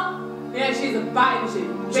 Uh-huh. Yeah, she's a bat,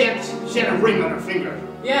 isn't she? She had a ring on her finger.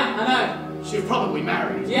 Yeah, I know. She was probably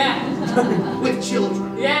married. Yeah. With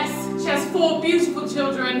children. Yes, she has 4 beautiful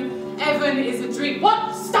children. Evan is a dream.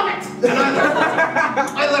 What? Stop it! And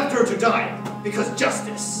I left her to die because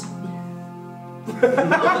justice. I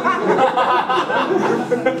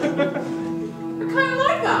kind of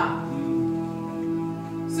like that.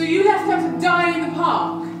 So you left her to die in the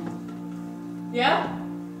park? Yeah?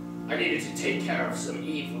 I needed to take care of some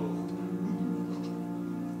evil.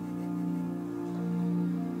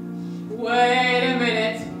 Wait a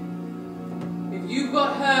minute. If you've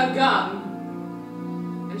got her gun,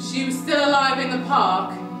 and she was still alive in the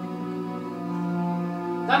park,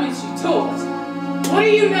 that means she talked. What do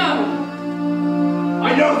you know?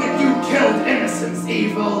 I know that you killed innocents,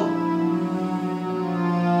 evil.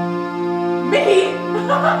 Me?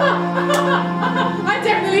 I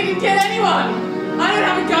definitely didn't kill anyone. I don't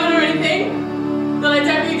have a gun or anything. That I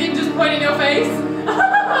definitely didn't just point in your face.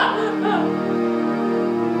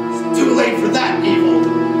 It's too late for that, evil.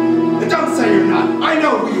 And don't say you're not. I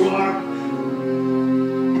know who you are.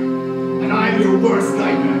 And I'm your worst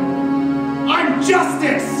nightmare. I'm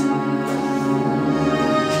justice!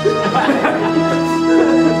 You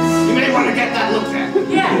may want to get that looked at.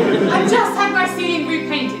 Yeah, I just had my ceiling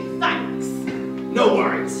repainted. Thanks. No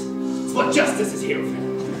worries. It's what justice is here for.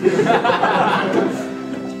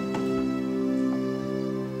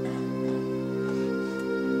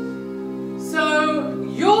 So,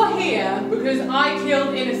 you're here because I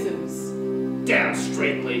killed innocents. Damn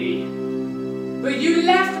straight, lady. But you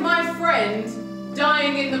left my friend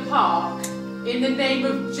dying in the park in the name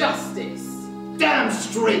of justice. Damn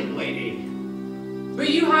straight, lady. But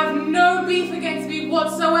you have no beef against me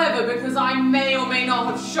whatsoever because I may or may not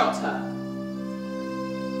have shot her.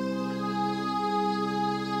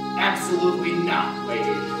 Absolutely not,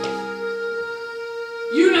 lady.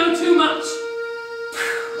 You know too much.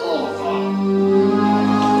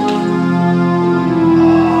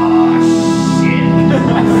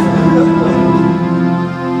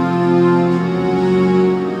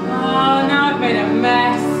 Now I've made a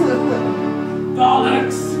mess.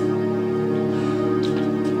 Bollocks.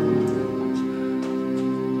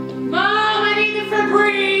 Mom, I need the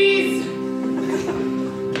Febreze.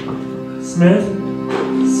 Smith?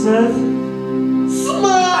 Smith?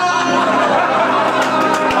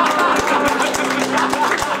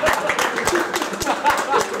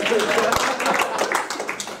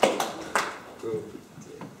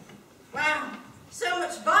 Wow, so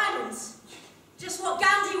much violence. Just what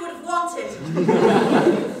Gandhi would have wanted.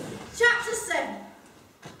 Chapter 7.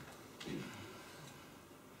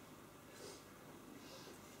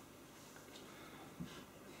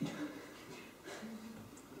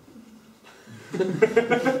 I've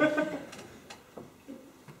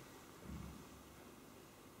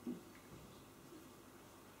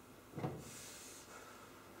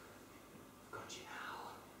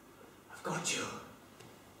got you,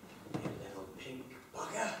 you little pink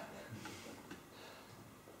bugger.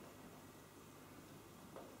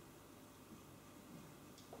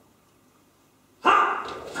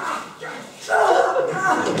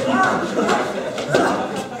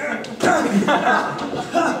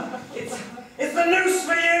 It's the noose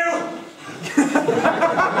for you!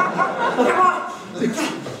 Come on!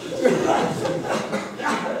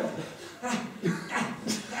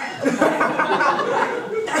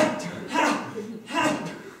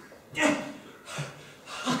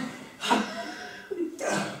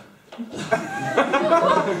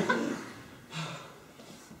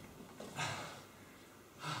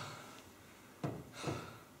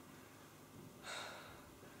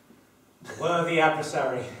 Worthy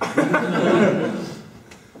adversary.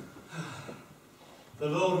 The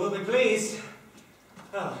Lord will be pleased.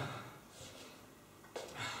 Oh.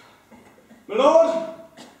 My Lord!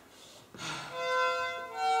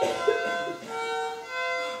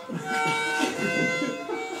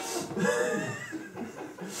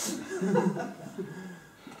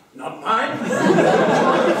 Not mine.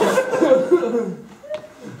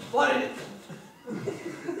 What is it?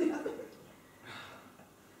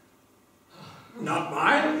 Not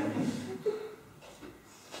mine.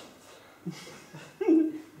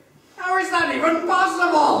 How is that even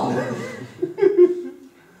possible?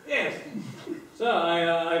 Yes. So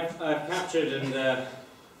I've captured and the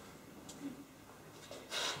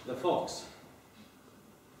fox.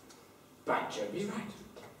 By Jove, he's right.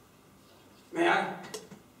 May I?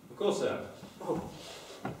 Of course, sir. Oh.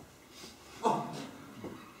 Oh.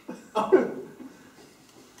 Oh.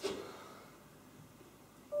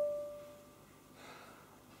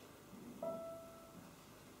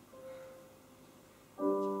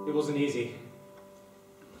 It wasn't easy.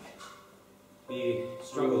 He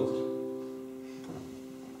struggled.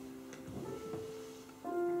 I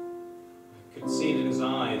could see it in his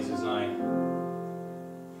eyes as I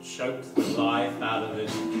choked the life out of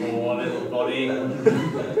his poor little body.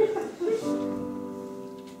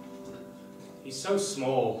 He's so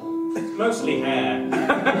small. It's mostly hair.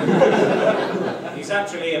 He's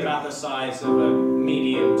actually about the size of a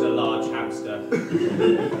medium to large hamster.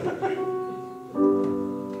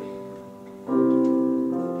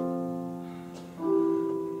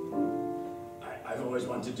 I've always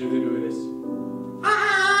wanted to do this.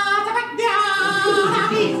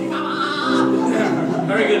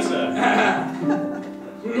 Very good, sir.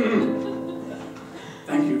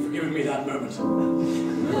 Thank you for giving me that moment.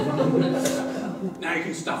 Now you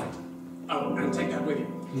can stuff it. Oh, and take that with you.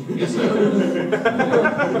 Yes, sir.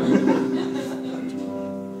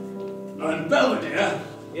 And Belvedere.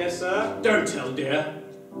 Yes, sir. Don't tell dear.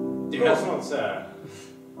 Of course not, sir.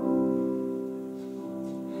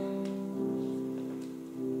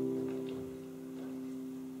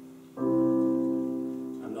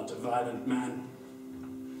 I'm not a violent man.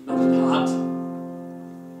 Not at heart.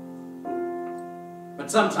 But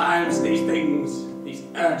sometimes these things, these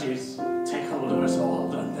urges, take hold of us all,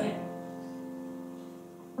 don't they?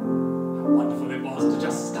 How wonderful it was to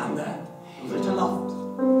just stand there, lit aloft.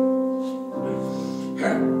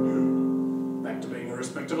 Back to being a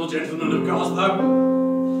respectable gentleman, of course, though.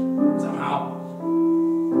 Somehow.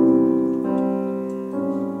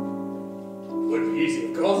 Wouldn't be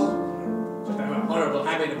easy, of course. Just have a horrible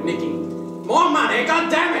habit of nicking more money, God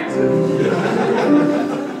damn it!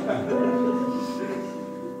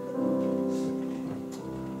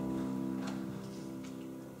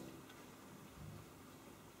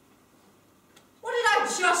 What did I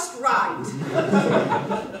just write?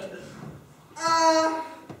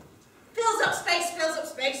 Fills up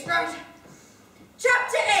space, right?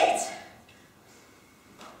 Chapter 8.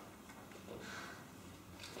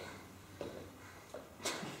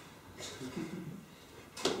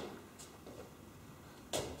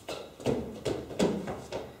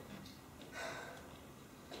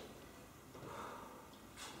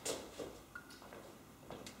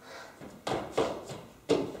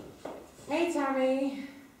 Hey, Tammy.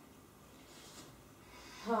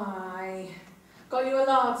 Hi. Got you a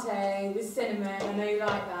latte with cinnamon. I know you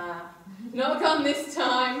like that. Not gone this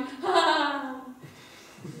time.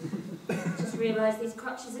 Just realised these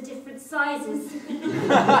crutches are different sizes.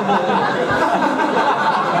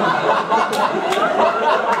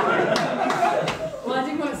 Well, I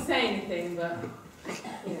didn't want to say anything, but,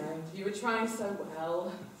 you know, you were trying so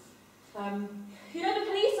well. You know the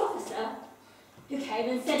police officer who came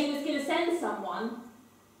and said he was going to send someone?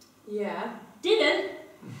 Yeah. Didn't?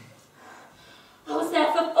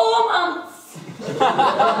 for 4 months.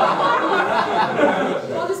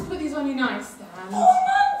 I'll just put these on your nightstand. 4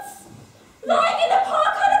 months? Lying in the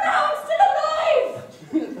park unannounced and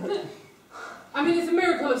alive! I mean, it's a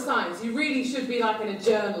miracle of science. You really should be like in a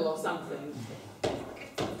journal or something.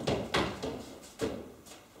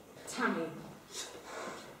 Tammy.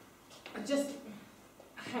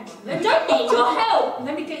 Hang on. I don't need your help!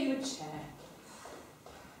 Let me get you a chair.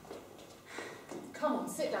 Come on,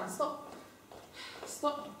 sit down.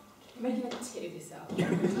 Stop making a tit of yourself.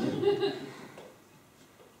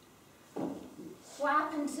 What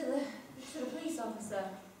happened to the police officer?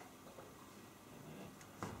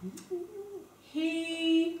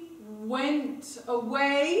 He went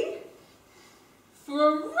away for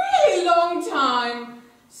a really long time,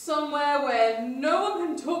 somewhere where no one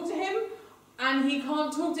can talk to him, and he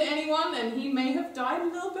can't talk to anyone, and he may have died a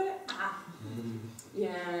little bit.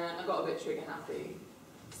 Yeah, I got a bit trigger happy.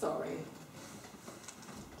 Sorry.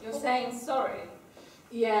 You're saying sorry?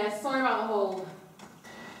 Yeah, sorry about the whole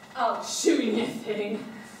shooting you thing.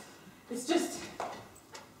 It's just,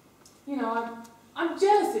 you know, I'm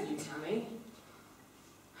jealous of you, Tammy.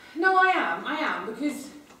 No, I am, because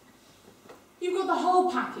you've got the whole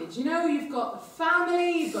package, you know? You've got the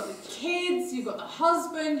family, you've got the kids, you've got the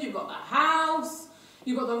husband, you've got the house,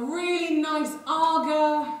 you've got the really nice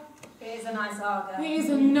Arga. It is a nice Arga. It is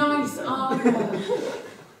a nice Arga.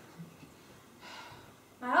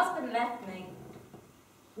 My husband left me.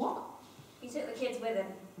 What? He took the kids with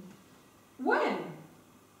him. When?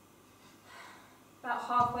 About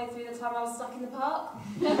halfway through the time I was stuck in the park.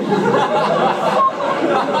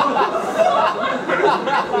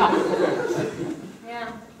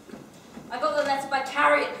 Yeah. I got the letter by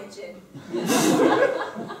carrier pigeon.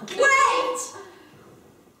 Wait!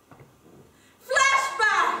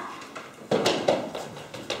 Flashback!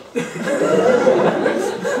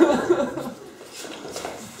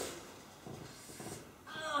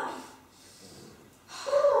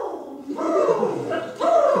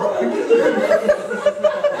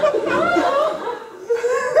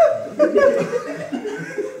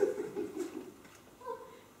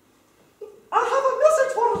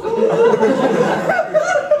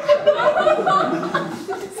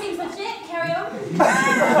 Seems legit, carry on.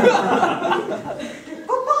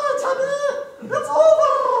 Goodbye, Tammy! It's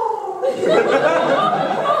over!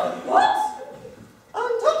 What?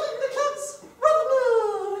 I'm taking the kids with me!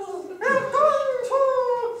 We're going to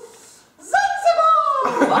Zanzibar!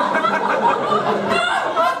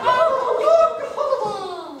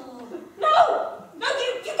 No, you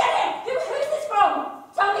get it! Who is this from?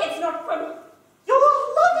 Tell me it's not from... Your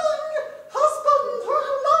loving husband who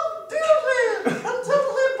you loved dearly until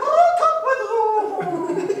he broke up with you!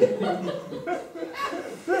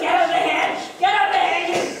 Get over here! Get over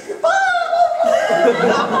here!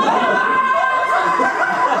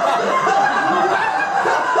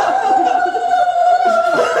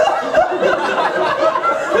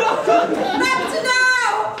 Back to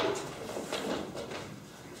now!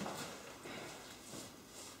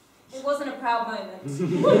 It wasn't a proud moment.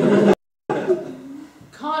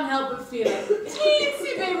 Can't help but feel a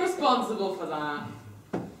teensy bit responsible for that.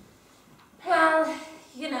 Well,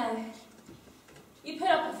 you know, you put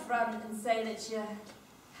up a front and say that you're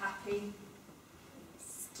happy,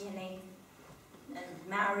 skinny, and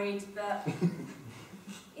married, but,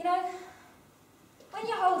 you know, when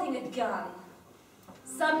you're holding a gun,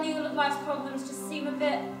 suddenly all of life's problems just seem a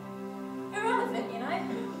bit irrelevant, you know?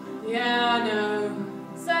 Yeah, I know.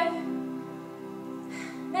 So,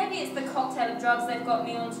 maybe it's the cocktail of drugs they've got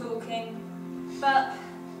me on talking, but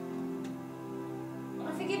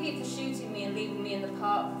I forgive you for shooting me and leaving me in the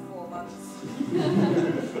park for 4 months.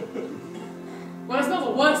 Well, it's not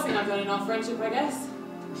the worst thing I've done in our friendship, I guess.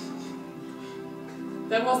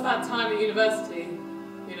 There was that time at university,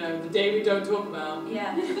 you know, the day we don't talk about.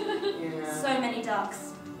 Yeah. Yeah. So many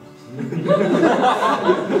ducks.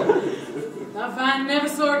 That van never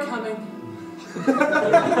saw it coming. Can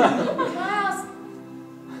I ask,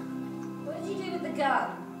 what did you do with the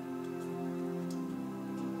gun?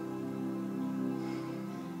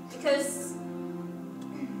 Because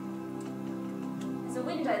there's a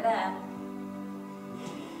window there.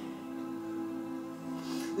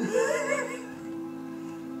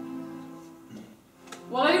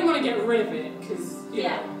 Well, I didn't want to get rid of it, because, you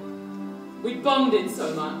know, we bonded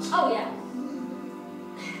so much. Oh, yeah.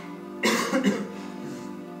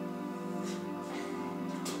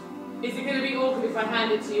 Is it going to be awkward if I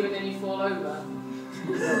hand it to you and then you fall over?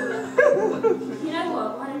 You know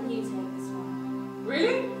what? Why don't you take this one?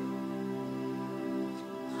 Really?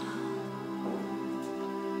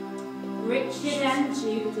 Richard and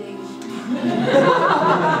Judy.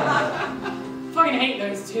 Fuck fucking hate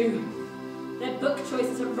those two. Their book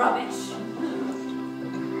choices are rubbish.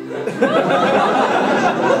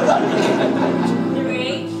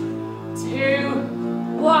 3, 2,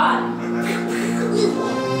 1.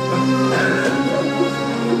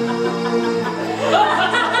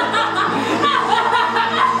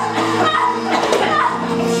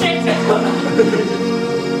 Shit!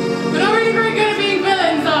 We're not really very good at being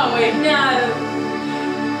villains, are we? No.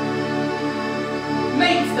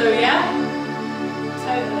 Mates though, yeah?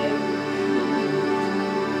 Totally.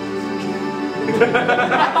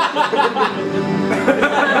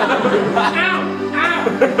 Ow! Ow!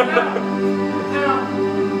 Ow! Ow!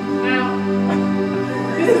 Ow!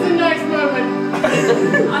 This is a nice moment. I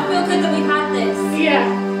feel good that we've had this. Yeah.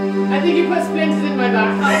 I think you put splinters in my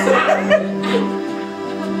back.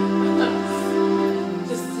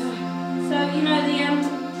 Just, So, you know,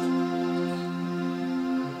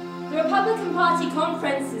 the Republican Party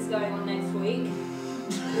conference is going on next week.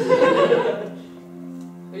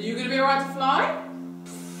 are you gonna be alright to fly?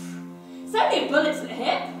 It's only a bullet to the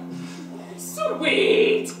hip.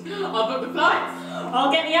 Sweet! I'll book the flights.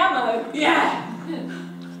 I'll get the ammo. Yeah!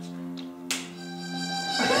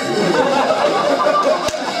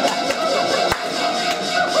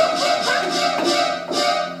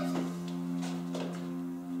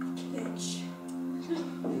 Bitch.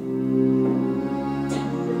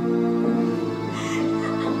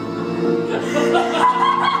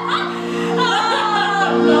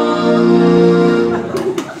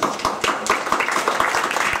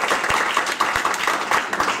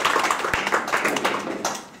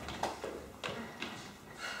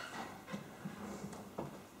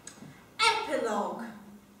 Epilogue.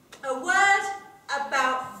 A word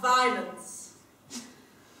about violence.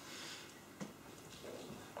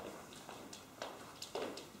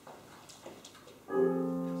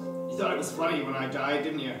 You thought it was funny when I died,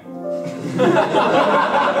 didn't you?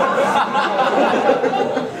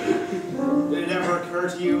 Did it ever occur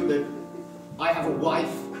to you that I have a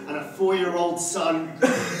wife and a 4-year-old son?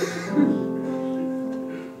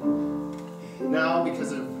 Now,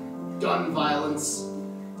 because of gun violence,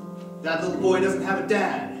 that little boy doesn't have a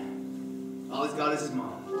dad. All he's got is his mom.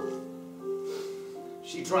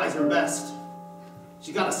 She tries her best.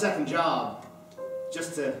 She got a second job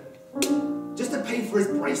just to pay for his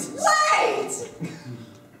braces. Wait!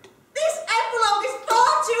 This epilogue is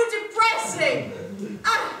far too depressing.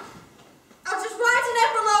 I'll just write an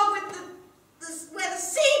epilogue with where the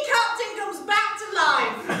sea captain comes back to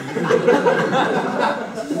life.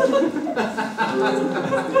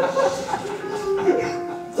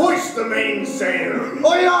 Hoist the mainsail!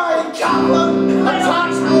 Aye aye, Captain!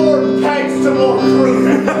 Attach more pegs to more crew!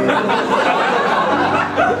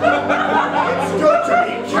 It's good to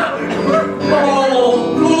be Captain.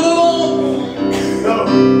 No,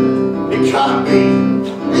 it can't be.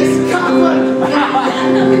 It's Captain!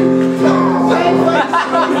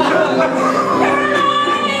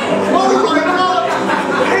 Oh my God!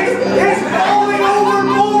 He's falling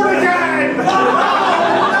overboard again!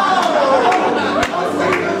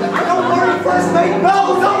 Don't worry, first mate. No,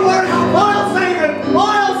 don't worry. I'll save him.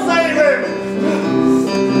 I'll save him.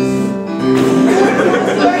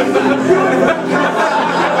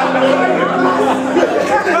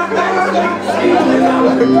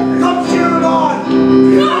 Come cheer him on.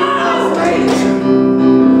 First mate.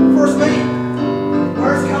 First mate.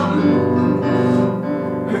 Where's Captain?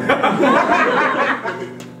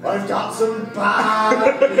 I've got some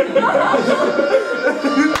bad.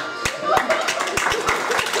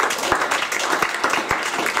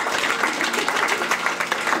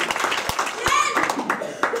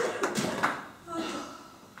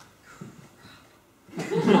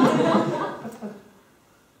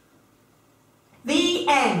 The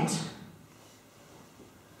end.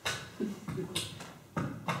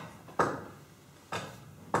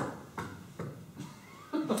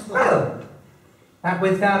 Well, that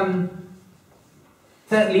was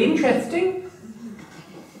certainly interesting.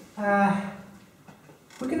 We're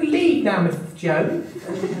going to leave now, Mrs. Jones.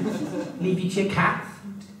 Leave you to your cats.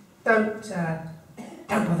 Don't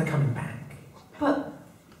bother coming back. But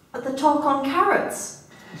the talk on carrots.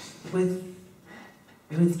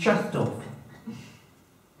 It was just awful.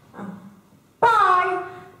 Oh. Bye.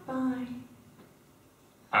 Bye.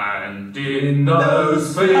 And in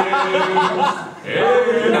those fields, in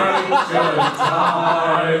ancient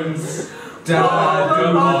times, Dad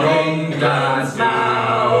roamed as